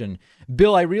Incarceration.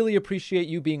 Bill, I really appreciate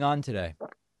you being on today.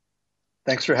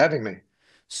 Thanks for having me.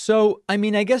 So, I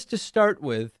mean, I guess to start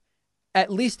with,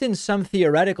 at least in some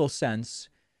theoretical sense,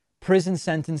 prison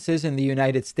sentences in the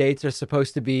United States are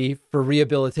supposed to be for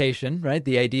rehabilitation, right?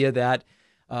 The idea that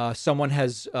someone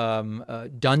has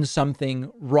done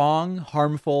something wrong,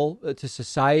 harmful to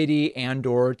society and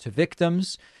or to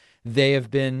victims. They have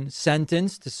been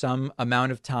sentenced to some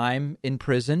amount of time in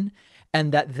prison,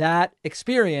 and that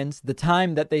experience, the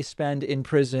time that they spend in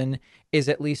prison, is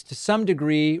at least to some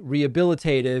degree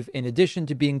rehabilitative in addition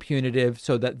to being punitive,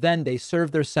 so that then they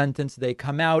serve their sentence, they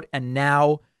come out, and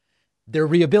now they're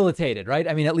rehabilitated, right?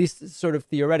 I mean, at least sort of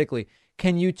theoretically.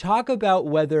 Can you talk about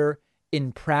whether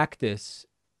in practice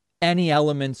any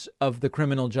elements of the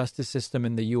criminal justice system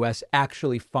in the U.S.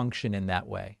 actually function in that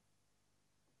way?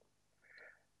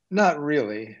 Not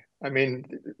really. I mean,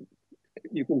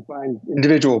 you can find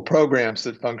individual programs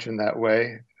that function that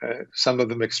way, some of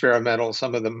them experimental,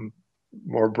 some of them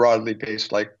more broadly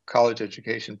based, like college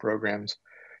education programs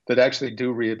that actually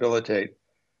do rehabilitate.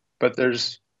 But there are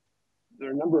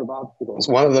a number of obstacles.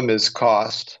 One of them is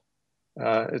cost.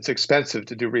 It's expensive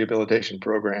to do rehabilitation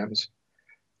programs.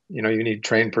 You know, you need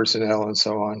trained personnel and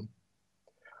so on.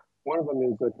 One of them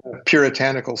is a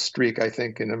puritanical streak, I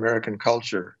think, in American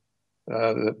culture.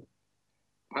 The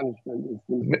punishment is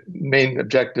the main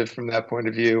objective from that point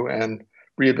of view, and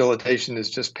rehabilitation is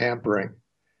just pampering.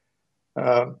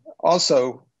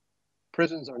 Also,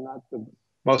 prisons are not the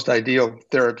most ideal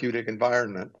therapeutic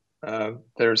environment.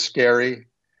 They're scary,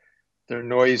 they're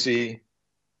noisy,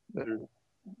 the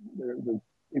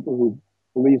people who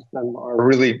police them are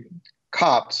really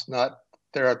cops, not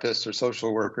therapists or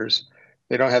social workers.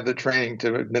 They don't have the training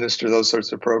to administer those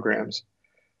sorts of programs.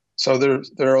 So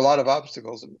there are a lot of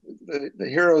obstacles. The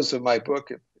heroes of my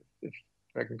book, if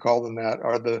I can call them that,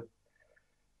 are the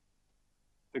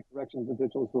corrections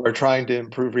officials who are trying to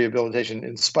improve rehabilitation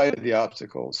in spite of the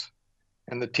obstacles,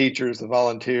 and the teachers, the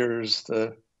volunteers,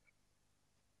 prisons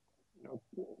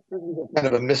are kind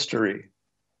of a mystery.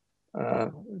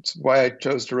 It's why I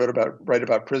chose to write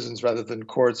about prisons rather than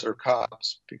courts or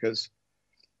cops, because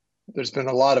there's been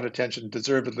a lot of attention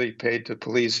deservedly paid to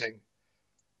policing.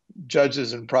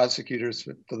 judges and prosecutors,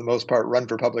 for the most part, run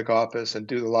for public office and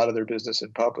do a lot of their business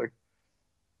in public.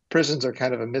 Prisons are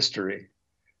kind of a mystery.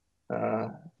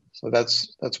 So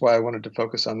that's why I wanted to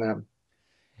focus on them.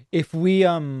 If we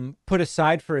put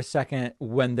aside for a second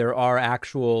when there are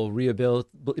actual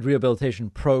rehabilitation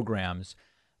programs,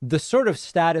 the sort of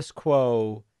status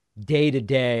quo day to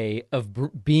day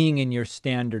of being in your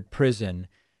standard prison,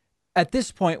 at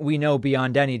this point, we know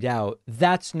beyond any doubt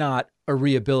that's not a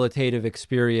rehabilitative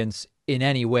experience in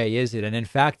any way, is it? And in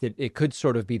fact, it could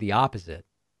sort of be the opposite.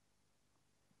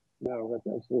 No,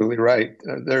 that's absolutely right.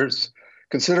 There's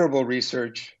considerable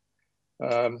research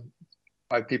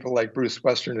by people like Bruce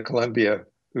Western at Columbia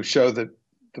who show that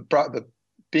the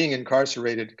being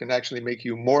incarcerated can actually make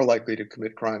you more likely to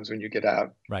commit crimes when you get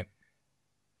out. Right.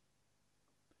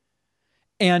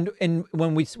 And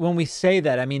when we say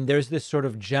that, I mean, there's this sort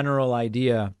of general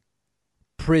idea: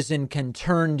 prison can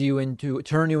turn you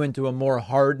into a more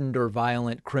hardened or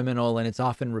violent criminal, and it's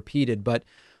often repeated. But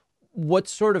what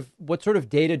sort of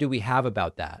data do we have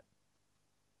about that?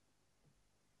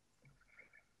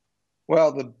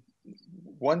 Well, the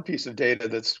one piece of data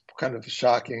that's kind of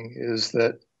shocking is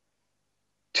that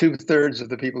 2/3 of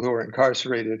the people who are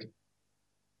incarcerated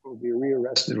will be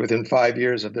rearrested within 5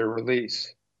 years of their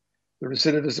release. The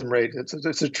recidivism rate,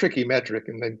 it's a tricky metric,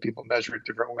 and then people measure it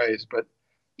different ways, but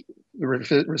the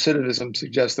recidivism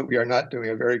suggests that we are not doing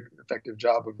a very effective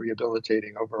job of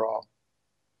rehabilitating overall.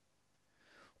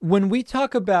 When we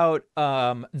talk about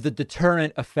the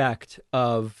deterrent effect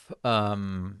of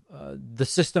the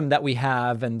system that we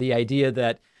have, and the idea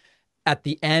that at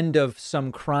the end of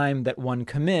some crime that one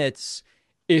commits,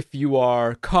 if you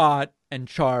are caught and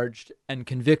charged and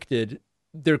convicted,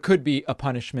 there could be a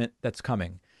punishment that's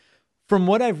coming. From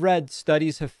what I've read,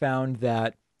 studies have found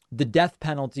that the death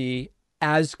penalty,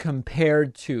 as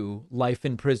compared to life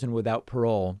in prison without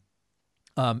parole,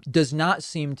 does not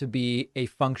seem to be a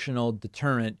functional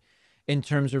deterrent in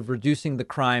terms of reducing the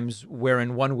crimes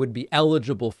wherein one would be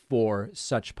eligible for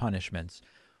such punishments.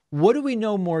 What do we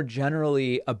know more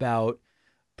generally about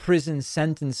prison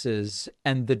sentences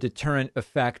and the deterrent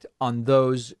effect on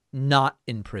those not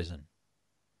in prison?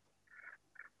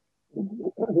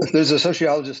 There's a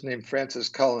sociologist named Francis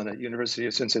Cullen at University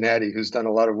of Cincinnati who's done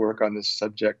a lot of work on this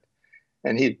subject.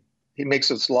 And he makes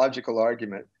this logical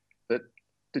argument that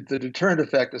the deterrent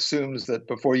effect assumes that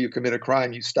before you commit a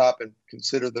crime, you stop and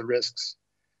consider the risks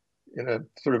in a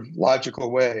sort of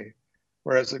logical way.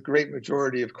 Whereas the great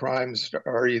majority of crimes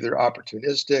are either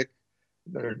opportunistic,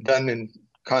 they're done in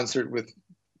concert with,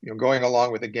 going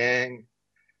along with a gang,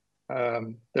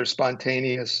 they're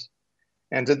spontaneous.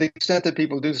 And to the extent that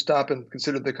people do stop and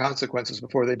consider the consequences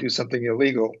before they do something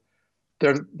illegal,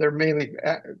 they're mainly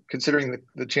considering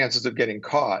the chances of getting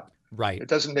caught. Right. It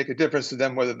doesn't make a difference to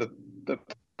them whether the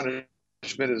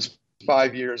punishment is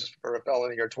 5 years for a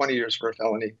felony or 20 years for a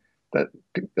felony.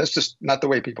 That's just not the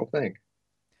way people think.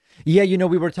 Yeah,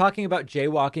 we were talking about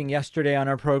jaywalking yesterday on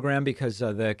our program because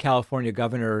the California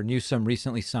governor Newsom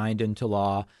recently signed into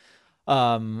law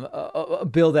a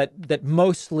bill that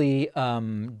mostly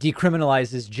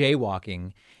decriminalizes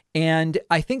jaywalking. And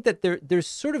I think that there's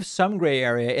sort of some gray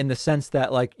area in the sense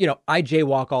that, I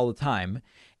jaywalk all the time.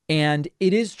 And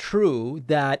it is true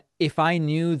that if I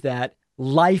knew that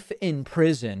life in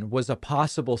prison was a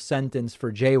possible sentence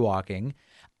for jaywalking,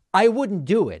 I wouldn't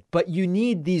do it. But you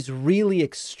need these really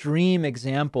extreme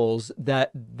examples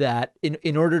that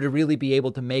in order to really be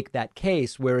able to make that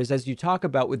case. Whereas, as you talk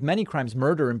about with many crimes,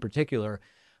 murder in particular,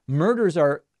 murders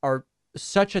are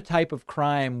such a type of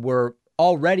crime where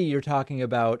already you're talking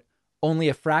about only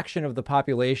a fraction of the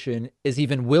population is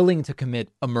even willing to commit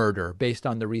a murder based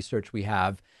on the research we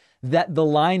have. That the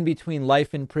line between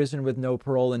life in prison with no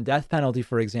parole and death penalty,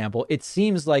 for example, it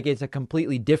seems like it's a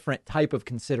completely different type of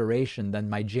consideration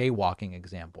than my jaywalking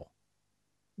example.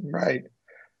 Right.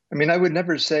 I mean, I would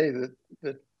never say that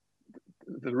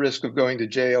the risk of going to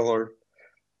jail or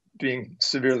being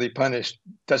severely punished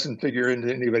doesn't figure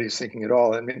into anybody's thinking at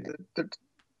all. I mean, the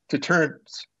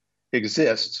deterrence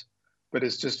exists, but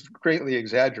it's just greatly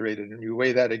exaggerated. And you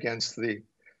weigh that against the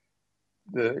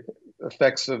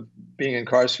effects of being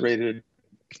incarcerated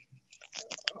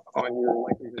on your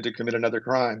likelihood to commit another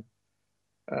crime.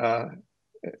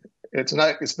 It's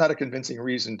not a convincing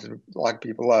reason to lock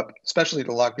people up, especially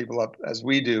to lock people up as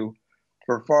we do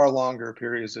for far longer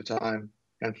periods of time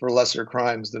and for lesser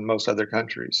crimes than most other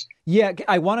countries. Yeah,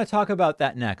 I want to talk about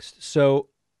that next. So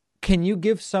can you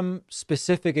give some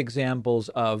specific examples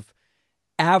of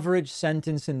average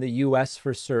sentence in the U.S.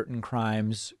 for certain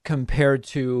crimes compared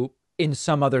to in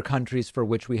some other countries for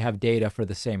which we have data for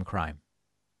the same crime?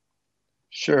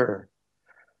 Sure.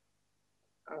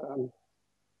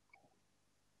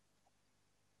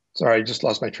 Sorry, I just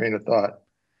lost my train of thought.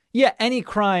 Yeah, any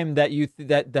crime that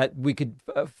that we could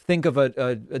think of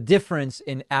a difference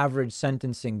in average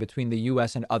sentencing between the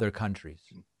U.S. and other countries.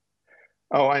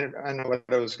 Oh, I know what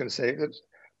I was going to say.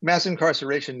 Mass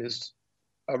incarceration is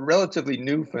a relatively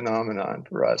new phenomenon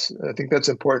for us. I think that's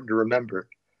important to remember,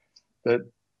 that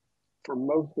for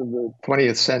most of the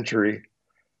 20th century,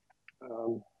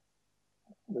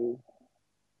 the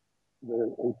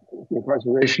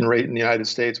incarceration rate in the United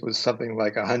States was something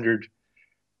like 100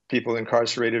 people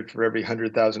incarcerated for every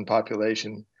 100,000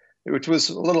 population, which was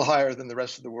a little higher than the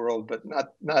rest of the world, but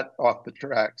not off the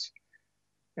tracks.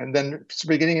 And then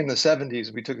beginning in the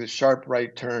 70s, we took a sharp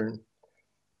right turn,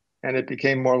 and it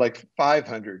became more like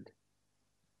 500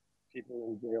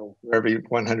 people in jail for every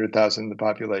 100,000 in the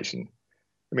population.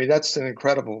 I mean, that's an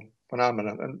incredible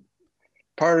phenomenon. And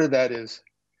part of that is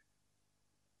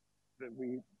that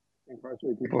we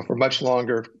incarcerate people for much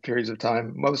longer periods of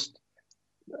time.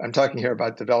 I'm talking here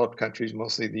about developed countries,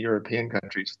 mostly the European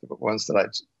countries, the ones that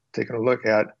I've taken a look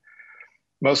at.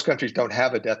 Most countries don't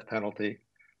have a death penalty.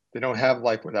 They don't have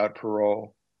life without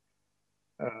parole.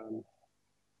 In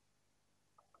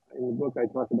the book, I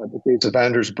talk about the case of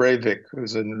Anders Breivik,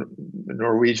 who's a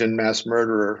Norwegian mass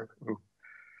murderer who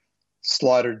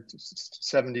slaughtered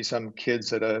 70-some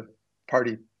kids at a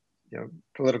party,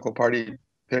 political party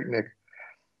picnic.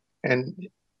 And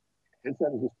his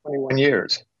sentence is 21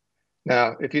 years.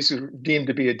 Now, if he's deemed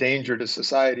to be a danger to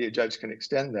society, a judge can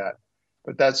extend that.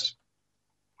 But that's,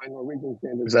 by Norwegian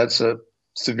standards, that's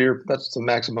the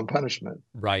maximum punishment.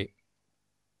 Right.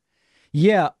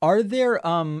 Yeah. Are there,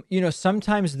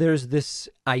 sometimes there's this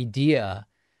idea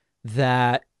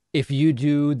that if you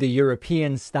do the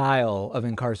European style of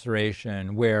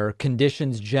incarceration, where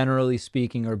conditions, generally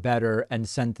speaking, are better and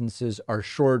sentences are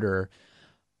shorter,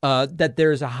 that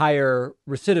there's a higher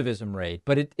recidivism rate.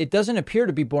 But it doesn't appear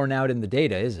to be borne out in the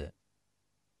data, is it?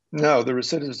 No, the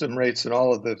recidivism rates in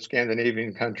all of the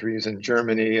Scandinavian countries and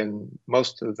Germany and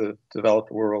most of the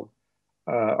developed world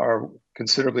are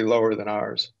considerably lower than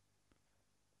ours.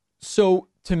 So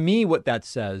to me, what that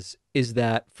says is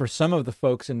that for some of the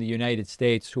folks in the United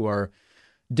States who are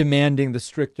demanding the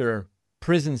stricter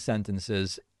prison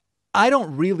sentences, I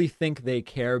don't really think they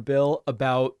care, Bill,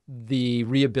 about the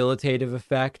rehabilitative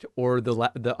effect or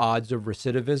the odds of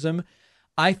recidivism.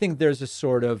 I think there's a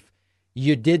sort of,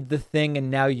 you did the thing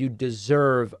and now you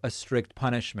deserve a strict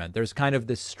punishment. There's kind of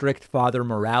this strict father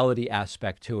morality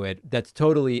aspect to it that's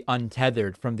totally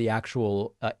untethered from the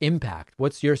actual impact.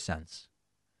 What's your sense?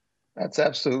 That's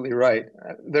absolutely right.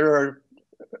 There are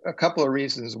a couple of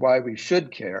reasons why we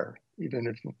should care, even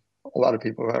if a lot of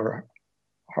people have a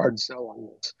hard sell on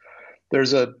this.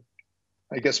 There's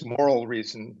I guess, moral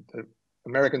reason that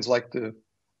Americans like to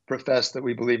profess that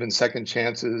we believe in second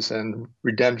chances and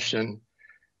redemption.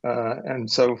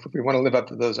 And so if we want to live up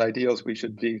to those ideals, we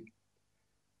should be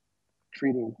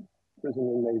treating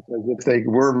prison inmates as if they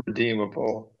were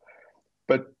redeemable.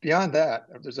 But beyond that,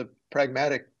 there's a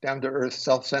pragmatic, down-to-earth,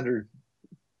 self-centered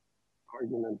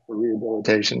argument for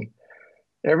rehabilitation.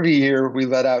 Every year, we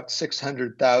let out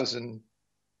 600,000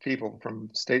 people from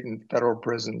state and federal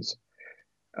prisons.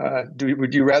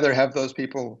 Would you rather have those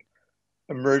people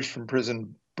emerge from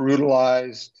prison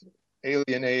brutalized,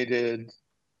 alienated,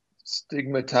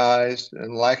 stigmatized,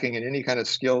 and lacking in any kind of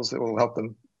skills that will help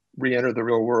them re-enter the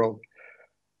real world?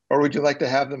 Or would you like to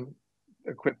have them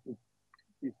equipped with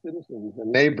be citizens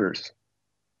and neighbors?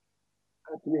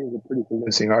 That to me is a pretty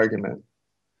convincing argument.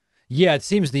 Yeah, it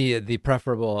seems the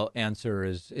preferable answer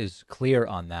is clear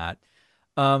on that.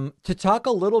 To talk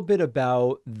a little bit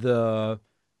about the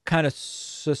kind of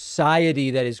society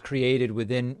that is created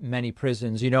within many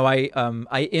prisons.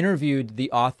 I interviewed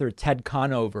the author Ted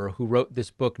Conover, who wrote this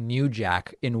book, New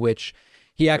Jack, in which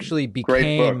he actually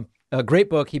became a great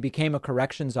book. He became a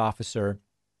corrections officer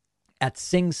at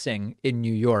Sing Sing in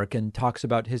New York and talks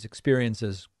about his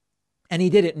experiences. And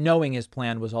he did it knowing his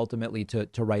plan was ultimately to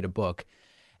write a book.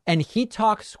 And he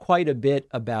talks quite a bit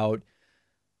about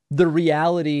the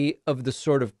reality of the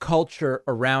sort of culture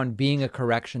around being a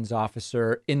corrections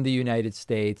officer in the United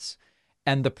States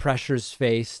and the pressures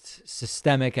faced,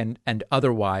 systemic and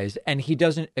otherwise. And he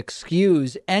doesn't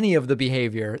excuse any of the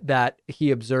behavior that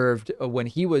he observed when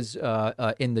he was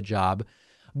in the job,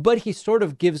 but he sort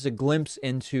of gives a glimpse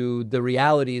into the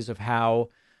realities of how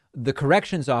the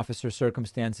corrections officer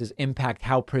circumstances impact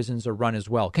how prisons are run as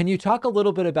well. Can you talk a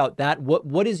little bit about that?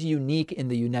 What is unique in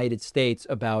the United States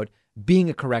about being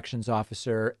a corrections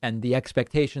officer and the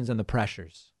expectations and the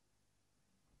pressures?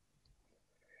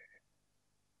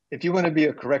 If you want to be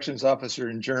a corrections officer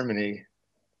in Germany,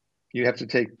 you have to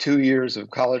take 2 years of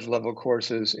college level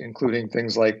courses, including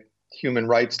things like human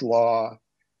rights law,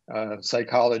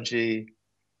 psychology,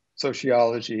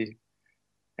 sociology,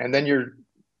 and then your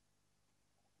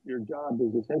job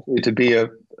is essentially to be a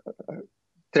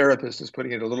therapist is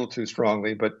putting it a little too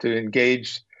strongly, but to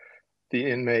engage the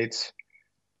inmates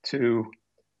to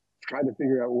try to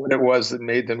figure out what it was that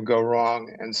made them go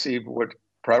wrong and see what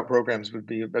programs would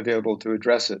be available to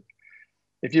address it.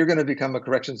 If you're going to become a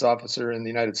corrections officer in the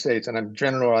United States, and I'm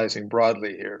generalizing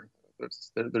broadly here,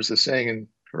 there's a saying in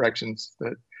corrections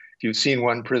that if you've seen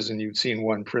one prison, you've seen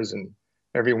one prison.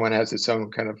 Everyone has its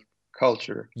own kind of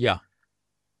culture. Yeah.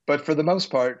 But for the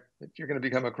most part, if you're going to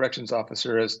become a corrections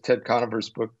officer, as Ted Conover's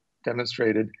book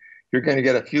demonstrated, you're going to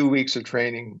get a few weeks of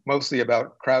training, mostly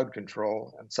about crowd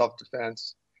control and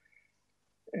self-defense.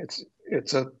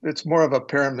 It's more of a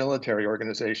paramilitary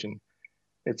organization.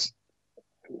 I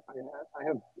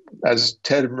have, as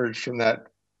Ted emerged from that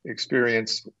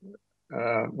experience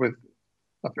with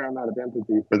a fair amount of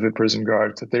empathy for the prison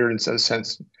guards, that they're in a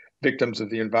sense victims of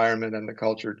the environment and the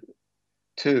culture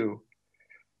too.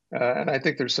 And I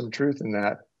think there's some truth in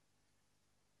that.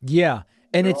 Yeah.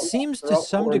 And it seems to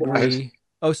some degree,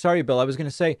 oh, sorry, Bill, I was going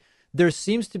to say, there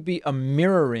seems to be a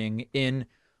mirroring in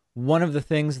one of the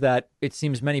things that it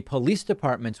seems many police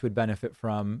departments would benefit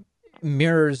from,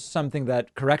 mirrors something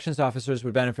that corrections officers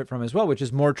would benefit from as well, which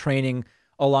is more training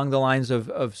along the lines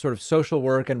of sort of social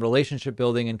work and relationship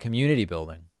building and community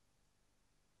building.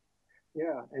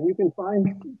 Yeah, and you can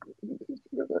find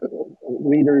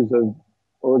leaders of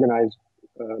organized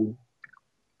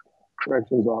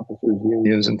corrections officers,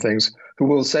 unions and things who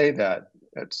will say that.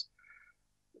 That's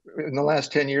in the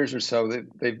last 10 years or so,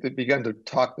 they've begun to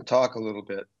talk the talk a little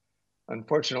bit.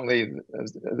 Unfortunately,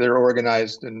 they're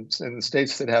organized in the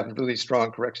states that have really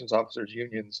strong corrections officers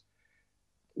unions.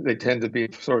 They tend to be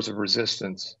a source of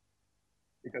resistance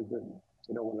because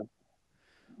they don't want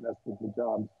to mess with the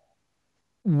job.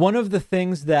 One of the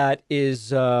things that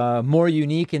is more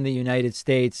unique in the United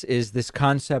States is this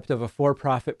concept of a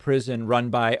for-profit prison run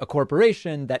by a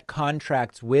corporation that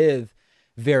contracts with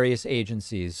various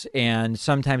agencies. And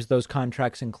sometimes those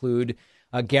contracts include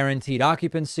a guaranteed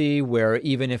occupancy, where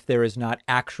even if there is not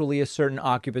actually a certain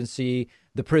occupancy,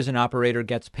 the prison operator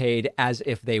gets paid as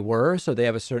if they were. So they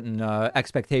have a certain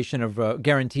expectation of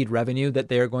guaranteed revenue that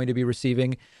they are going to be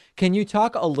receiving. Can you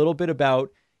talk a little bit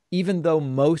about, even though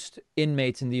most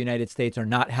inmates in the United States are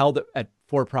not held at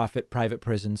for-profit private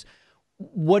prisons,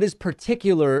 what is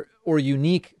particular or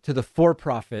unique to the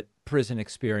for-profit prison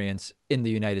experience in the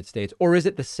United States? Or is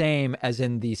it the same as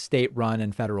in the state-run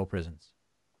and federal prisons?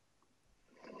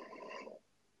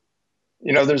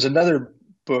 You know, there's another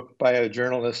book by a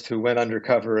journalist who went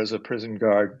undercover as a prison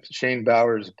guard, Shane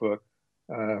Bauer's book.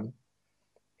 And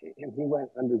he went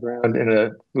underground in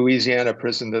a Louisiana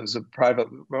prison that was a private,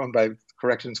 owned by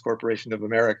Corrections Corporation of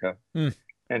America.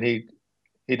 And he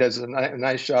does a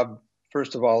nice job,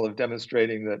 first of all, of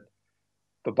demonstrating that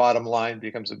the bottom line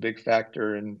becomes a big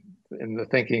factor in the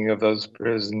thinking of those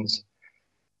prisons,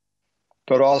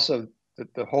 but also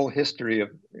that the whole history of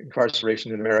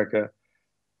incarceration in America,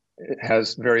 it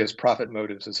has various profit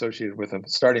motives associated with them,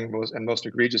 starting most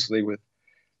egregiously with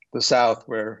the South,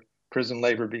 where prison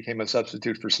labor became a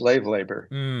substitute for slave labor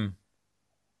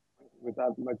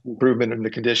without much improvement in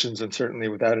the conditions and certainly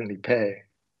without any pay.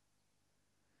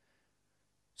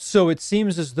 So it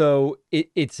seems as though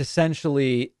it's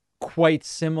essentially quite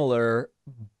similar,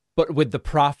 but with the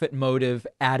profit motive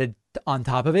added on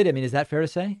top of it. I mean, is that fair to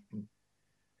say?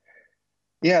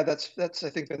 Yeah, I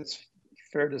think that's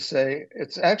fair to say.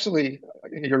 It's actually,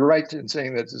 you're right in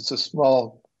saying that it's a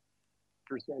small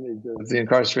percentage of the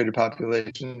incarcerated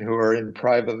population who are in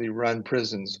privately run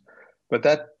prisons, but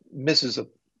that misses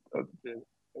the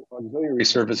auxiliary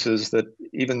services that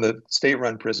even the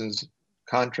state-run prisons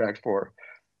contract for,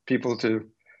 people to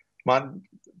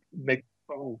make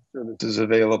phone services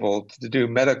available, to do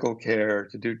medical care,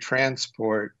 to do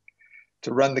transport,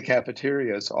 to run the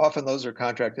cafeterias. Often those are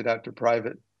contracted out to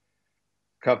private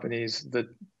companies that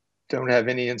don't have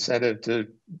any incentive to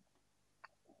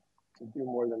do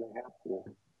more than they have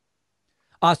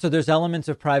to. So there's elements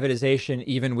of privatization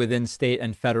even within state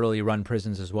and federally run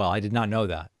prisons as well. I did not know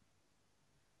that.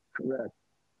 Correct.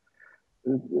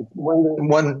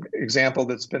 One example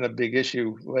that's been a big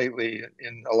issue lately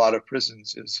in a lot of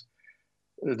prisons is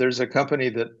there's a company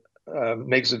that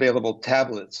makes available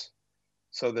tablets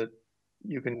so that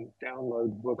you can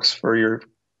download books for your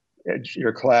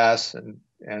class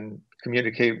and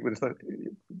communicate with.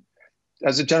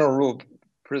 As a general rule,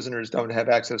 prisoners don't have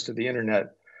access to the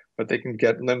internet, but they can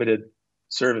get limited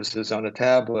services on a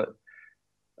tablet.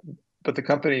 But the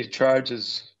company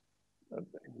charges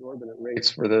exorbitant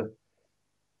rates for the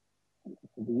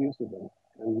use of them,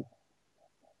 and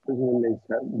prison inmates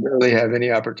that rarely have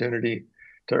any opportunity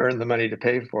to earn the money to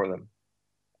pay for them.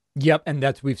 Yep, and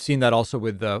we've seen that also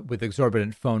with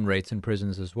exorbitant phone rates in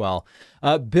prisons as well.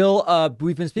 Bill,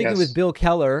 we've been speaking with Bill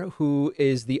Keller, who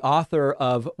is the author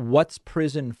of "What's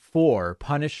Prison For?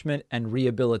 Punishment and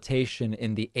Rehabilitation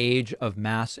in the Age of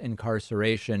Mass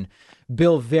Incarceration."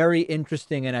 Bill, very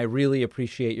interesting, and I really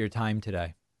appreciate your time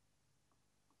today.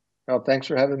 Well, thanks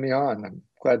for having me on. I'm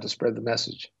glad to spread the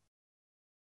message.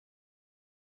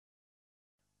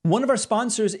 One of our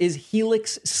sponsors is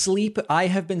Helix Sleep. I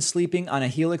have been sleeping on a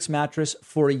Helix mattress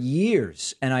for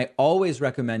years, and I always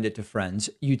recommend it to friends.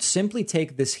 You'd simply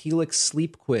take this Helix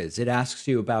Sleep quiz. It asks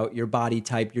you about your body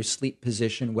type, your sleep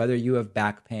position, whether you have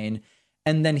back pain,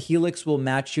 and then Helix will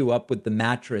match you up with the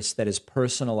mattress that is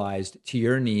personalized to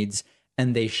your needs,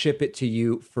 and they ship it to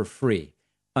you for free.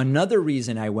 Another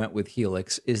reason I went with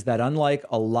Helix is that unlike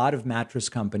a lot of mattress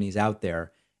companies out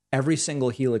there, every single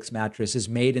Helix mattress is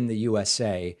made in the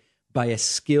USA by a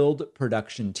skilled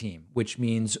production team, which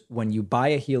means when you buy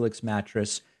a Helix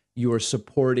mattress, you are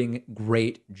supporting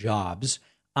great jobs.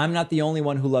 I'm not the only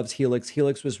one who loves Helix.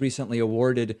 Helix was recently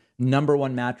awarded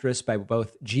 #1 mattress by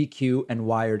both GQ and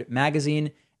Wired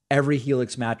magazine. Every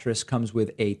Helix mattress comes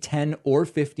with a 10 or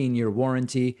 15-year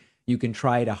warranty. You can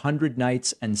try it 100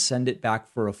 nights and send it back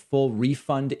for a full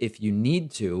refund if you need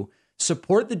to.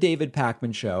 Support the David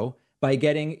Pakman Show by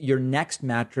getting your next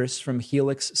mattress from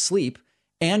Helix Sleep,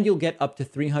 and you'll get up to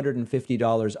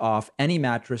 $350 off any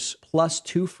mattress plus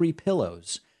 2 free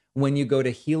pillows when you go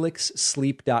to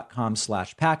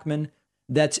helixsleep.com/Pakman.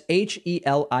 That's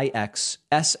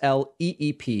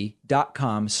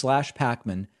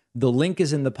HELIXSLEEP.com/Pakman. The link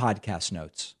is in the podcast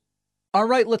notes. All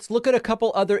right, let's look at a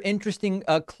couple other interesting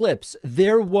clips.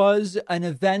 There was an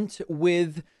event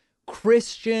with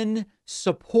Christian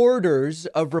supporters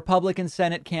of Republican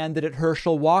Senate candidate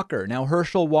Herschel Walker. Now,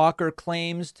 Herschel Walker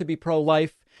claims to be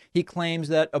pro-life. He claims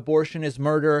that abortion is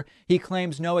murder. He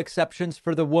claims no exceptions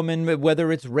for the woman,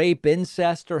 whether it's rape,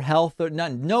 incest, or health, or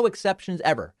none. No exceptions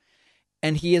ever.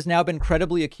 And he has now been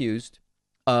credibly accused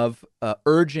of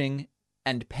urging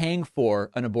and paying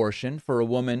for an abortion for a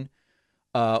woman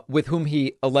with whom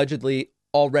he allegedly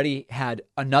already had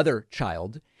another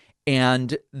child.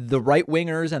 And the right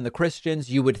wingers and the Christians,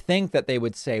 you would think that they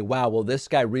would say, wow, well, this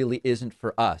guy really isn't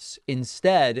for us.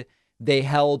 Instead, they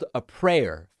held a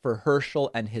prayer for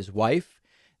Herschel and his wife.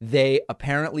 They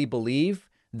apparently believe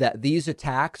that these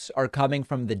attacks are coming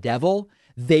from the devil.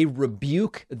 They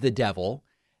rebuke the devil.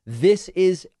 This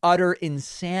is utter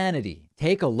insanity.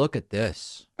 Take a look at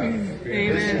this. Amen.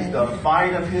 This is the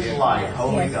fight of his life,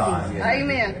 holy God.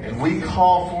 Amen. And we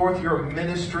call forth your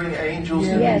ministering angels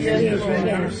to be his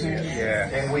defenders.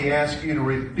 And we ask you to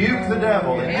rebuke the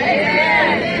devil.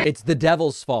 Amen. It's the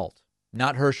devil's fault,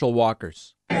 not Herschel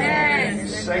Walker's. Amen.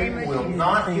 Satan will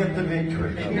not get the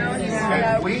victory.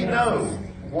 And we know,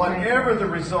 whatever the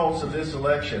results of this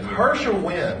election, Herschel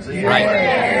wins.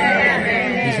 Right.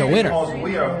 He's a winner. Because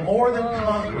we are more than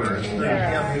conquerors through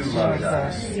him who loved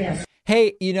us. Yes.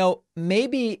 Hey,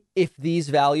 maybe if these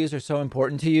values are so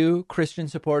important to you, Christian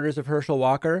supporters of Herschel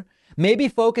Walker, maybe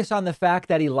focus on the fact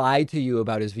that he lied to you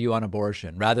about his view on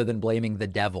abortion rather than blaming the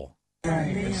devil.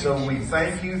 And so we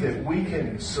thank you that we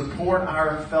can support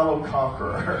our fellow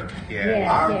conqueror,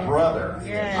 our brother,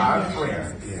 our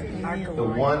friend, the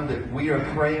one that we are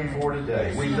praying for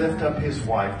today. We lift up his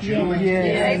wife, Julie.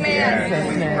 Amen.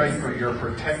 We pray for your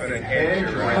protective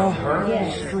hedge around her.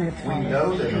 We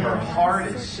know that her heart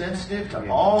is sensitive to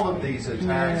all of these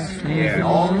attacks and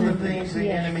all of the things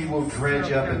the enemy will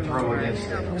dredge up and throw against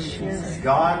them.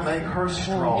 God, make her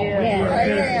strong.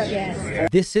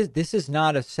 This is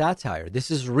not a satire.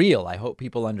 This is real. I hope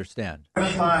people understand.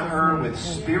 Fortify her with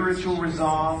spiritual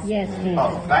resolve,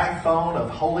 a backbone of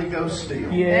Holy Ghost steel.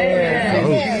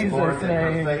 Lord, that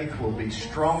her faith will be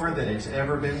stronger than it's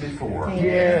ever been before.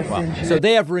 Wow. So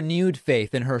they have renewed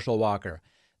faith in Herschel Walker.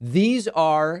 These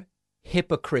are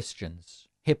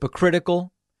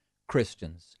hypocritical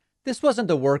Christians. This wasn't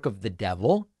the work of the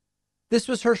devil. This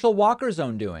was Herschel Walker's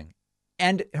own doing,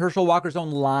 and Herschel Walker's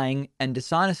own lying and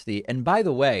dishonesty. And by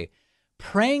the way,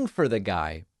 praying for the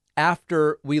guy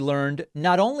after we learned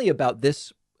not only about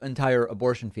this entire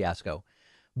abortion fiasco,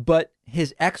 but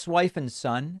his ex-wife and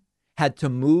son had to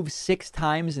move 6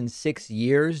 times in 6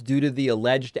 years due to the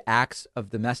alleged acts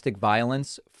of domestic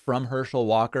violence from Herschel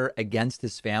Walker against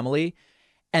his family.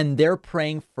 And they're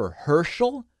praying for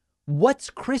Herschel. What's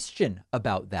Christian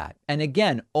about that? And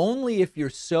again, only if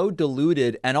you're so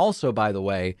deluded, and also, by the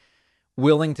way,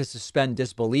 willing to suspend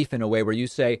disbelief in a way where you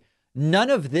say, none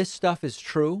of this stuff is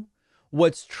true.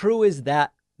 What's true is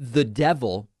that the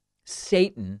devil,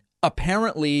 Satan,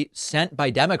 apparently sent by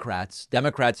Democrats.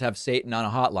 Democrats have Satan on a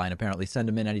hotline, apparently. Send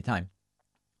him in anytime.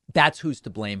 That's who's to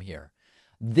blame here.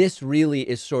 This really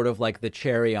is sort of like the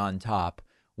cherry on top,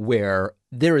 where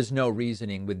there is no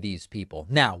reasoning with these people.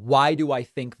 Now, why do I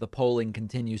think the polling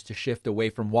continues to shift away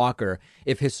from Walker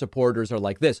if his supporters are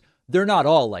like this? They're not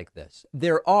all like this.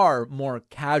 There are more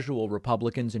casual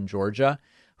Republicans in Georgia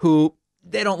who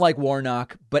they don't like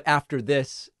Warnock, but after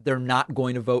this, they're not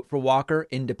going to vote for Walker,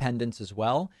 independents as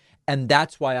well. And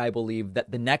that's why I believe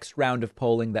that the next round of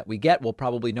polling that we get, we'll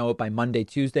probably know it by Monday,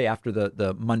 Tuesday after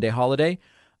the Monday holiday.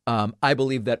 I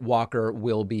believe that Walker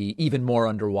will be even more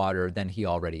underwater than he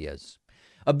already is.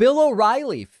 Bill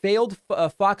O'Reilly, failed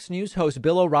Fox News host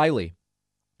Bill O'Reilly,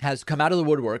 has come out of the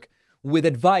woodwork with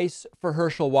advice for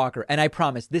Herschel Walker. And I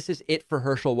promise this is it for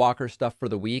Herschel Walker stuff for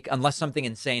the week. Unless something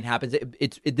insane happens,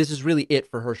 this is really it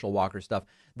for Herschel Walker stuff.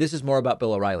 This is more about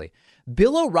Bill O'Reilly.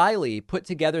 Bill O'Reilly put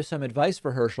together some advice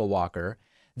for Herschel Walker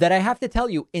that I have to tell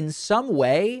you in some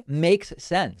way makes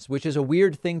sense, which is a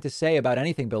weird thing to say about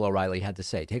anything Bill O'Reilly had to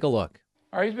say. Take a look.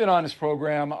 All right, he's been on this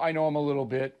program. I know him a little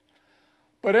bit.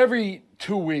 But every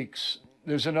 2 weeks,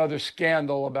 there's another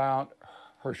scandal about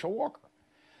Herschel Walker.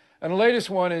 And the latest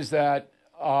one is that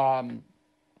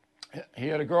he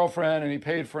had a girlfriend and he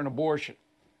paid for an abortion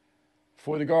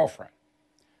for the girlfriend.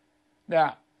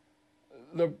 Now,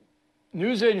 the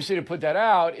news agency to put that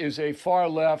out is a far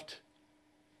left,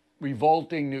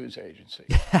 revolting news agency,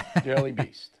 Daily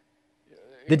Beast.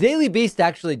 The Daily Beast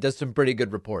actually does some pretty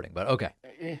good reporting, but okay.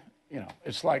 You know,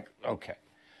 it's like, okay.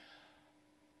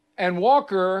 And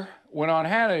Walker went on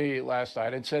Hannity last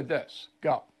night and said this,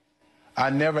 go. I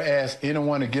never asked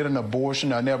anyone to get an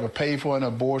abortion. I never paid for an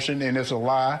abortion, and it's a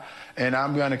lie. And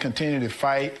I'm going to continue to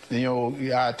fight. You know,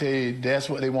 I tell you, that's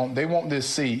what they want. They want this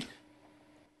seat.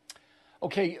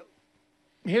 Okay,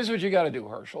 here's what you got to do,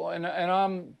 Herschel. And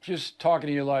I'm just talking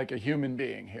to you like a human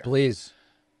being here. Please.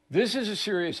 This is a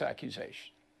serious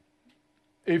accusation.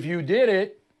 If you did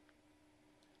it,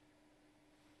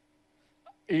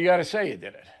 you got to say you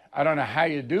did it. I don't know how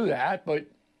you do that, but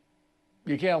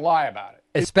you can't lie about it.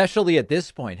 Especially at this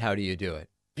point, how do you do it?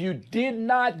 If you did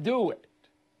not do it,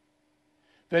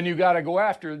 then you got to go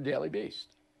after the Daily Beast.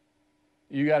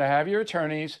 You got to have your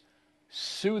attorneys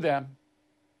sue them.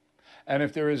 And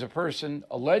if there is a person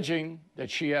alleging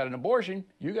that she had an abortion,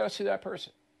 you got to sue that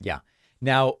person. Yeah.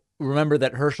 Now, remember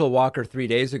that Herschel Walker 3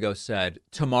 days ago said,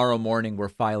 tomorrow morning we're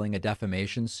filing a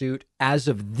defamation suit. As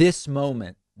of this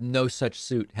moment, no such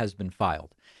suit has been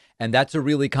filed. And that's a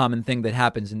really common thing that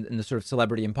happens in the sort of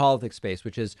celebrity and politics space,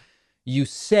 which is you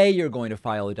say you're going to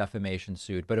file a defamation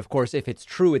suit. But of course, if it's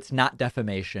true, it's not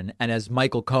defamation. And as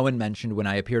Michael Cohen mentioned when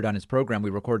I appeared on his program,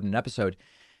 we recorded an episode,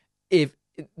 if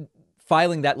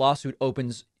filing that lawsuit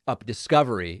opens up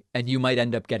discovery and you might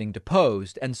end up getting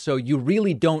deposed. And so you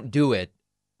really don't do it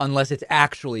unless it's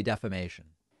actually defamation.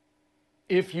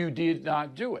 If you did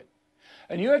not do it.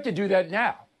 And you have to do that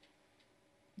now.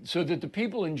 So that the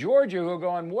people in Georgia who are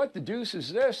going, what the deuce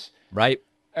is this? Right.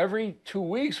 Every 2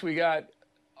 weeks we got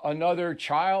another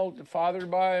child fathered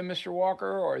by Mr.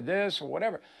 Walker or this or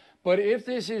whatever. But if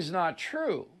this is not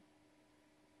true,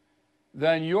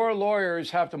 then your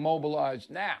lawyers have to mobilize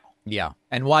now. Yeah.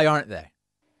 And why aren't they?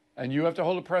 And you have to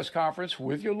hold a press conference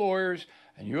with your lawyers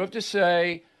and you have to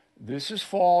say, this is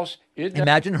false.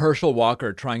 Imagine Herschel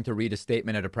Walker trying to read a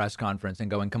statement at a press conference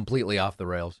and going completely off the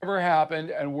rails. Never happened,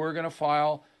 and we're going to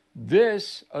file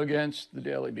this against the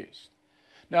Daily Beast.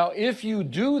 Now, if you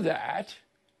do that,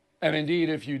 and indeed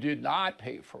if you did not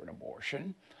pay for an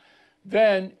abortion,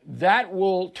 then that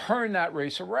will turn that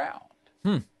race around.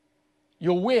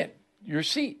 You'll win your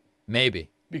seat. Maybe.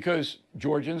 Because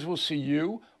Georgians will see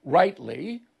you,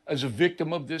 rightly, as a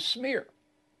victim of this smear.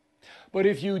 But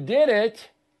if you did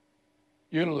it,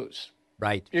 you're going to lose.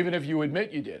 Right. Even if you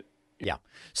admit you did it. Yeah.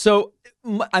 So,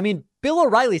 I mean, Bill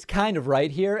O'Reilly's kind of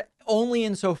right here, only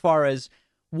insofar as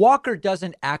Walker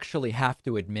doesn't actually have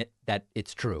to admit that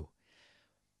it's true.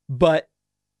 But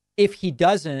if he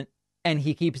doesn't, and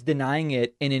he keeps denying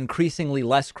it in increasingly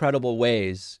less credible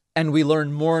ways, and we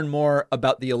learn more and more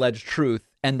about the alleged truth,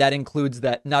 and that includes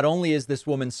that not only is this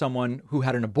woman someone who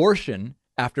had an abortion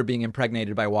after being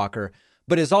impregnated by Walker,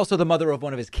 but is also the mother of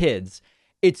one of his kids,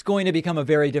 it's going to become a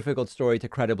very difficult story to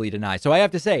credibly deny. So I have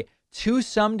to say, to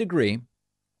some degree,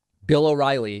 Bill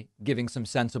O'Reilly giving some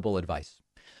sensible advice.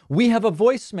 We have a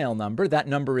voicemail number. That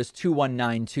number is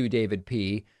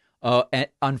 2192-DAVID-P. And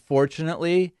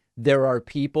unfortunately, there are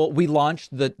people. We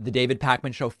launched the David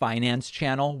Pakman Show Finance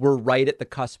channel. We're right at the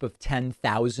cusp of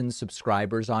 10,000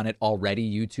 subscribers on it already.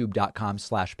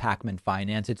 YouTube.com/Pakman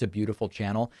Finance. It's a beautiful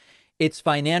channel. It's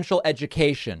financial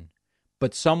education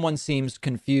but someone seems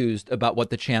confused about what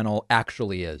the channel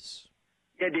actually is.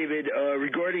 Yeah, David,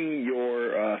 regarding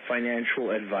your financial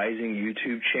advising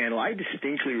YouTube channel, I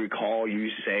distinctly recall you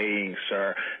saying,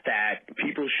 sir, that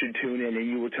people should tune in and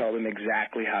you will tell them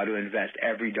exactly how to invest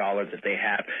every dollar that they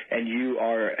have. And you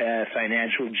are a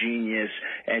financial genius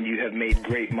and you have made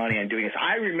great money on doing this.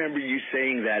 I remember you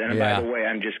saying that. And by the way,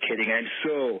 I'm just kidding. I'm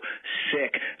so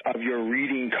sick of your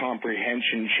reading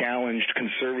comprehension challenged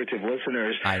conservative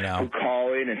listeners who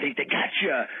call in and think they got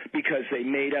you because they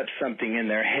made up something in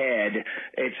their head.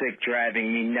 It's like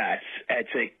driving me nuts. It's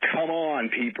like, come on,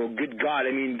 people. Good God.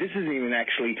 I mean, this isn't even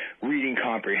actually reading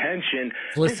comprehension.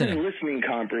 This is listening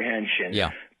comprehension.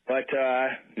 Yeah. But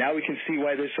now we can see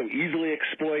why they're so easily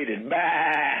exploited.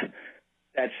 Bah!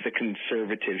 That's the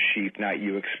conservative sheep, not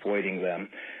you exploiting them.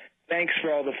 Thanks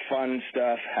for all the fun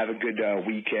stuff. Have a good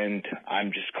weekend.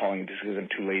 I'm just calling this because I'm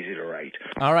too lazy to write.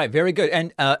 All right. Very good.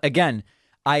 And again,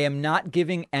 I am not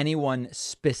giving anyone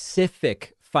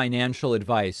specific financial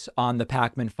advice on the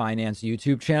Pacman Finance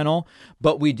YouTube channel,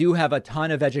 but we do have a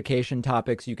ton of education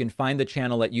topics. You can find the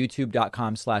channel at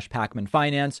youtube.com/Pacman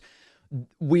Finance.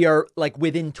 We are like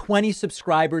within 20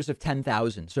 subscribers of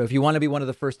 10,000. So if you want to be one of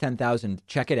the first 10,000,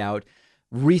 check it out.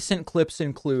 Recent clips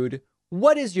include,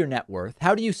 what is your net worth?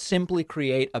 How do you simply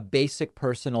create a basic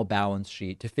personal balance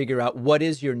sheet to figure out what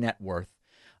is your net worth?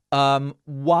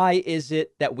 Why is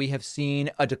it that we have seen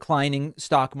a declining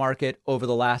stock market over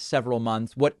the last several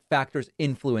months? What factors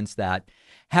influence that?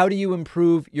 How do you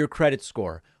improve your credit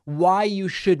score? Why you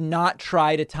should not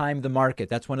try to time the market.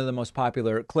 That's one of the most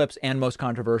popular clips and most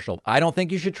controversial. I don't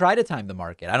think you should try to time the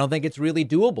market. I don't think it's really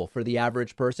doable for the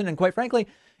average person. And quite frankly,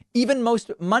 even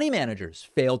most money managers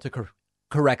fail to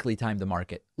correctly time the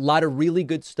market. A lot of really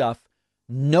good stuff.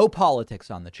 No politics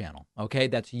on the channel. Okay,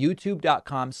 that's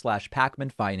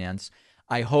youtube.com/Pacman Finance.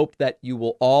 I hope that you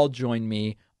will all join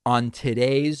me on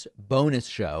today's bonus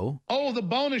show. Oh, the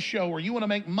bonus show where you want to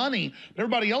make money.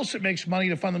 Everybody else that makes money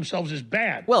to fund themselves is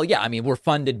bad. Well, yeah, I mean, we're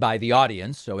funded by the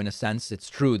audience. So in a sense, it's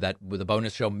true that the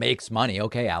bonus show makes money.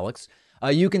 Okay, Alex.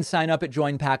 You can sign up at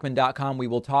joinpacman.com. We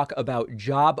will talk about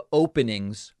job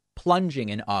openings plunging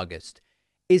in August.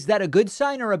 Is that a good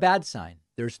sign or a bad sign?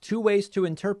 There's two ways to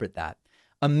interpret that.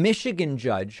 A Michigan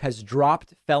judge has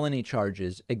dropped felony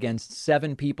charges against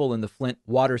 7 people in the Flint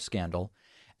water scandal,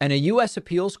 and a U.S.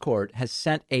 appeals court has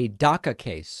sent a DACA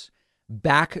case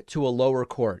back to a lower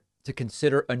court to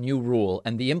consider a new rule,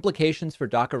 and the implications for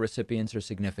DACA recipients are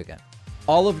significant.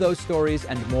 All of those stories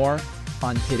and more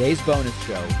on today's bonus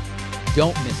show.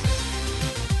 Don't miss it.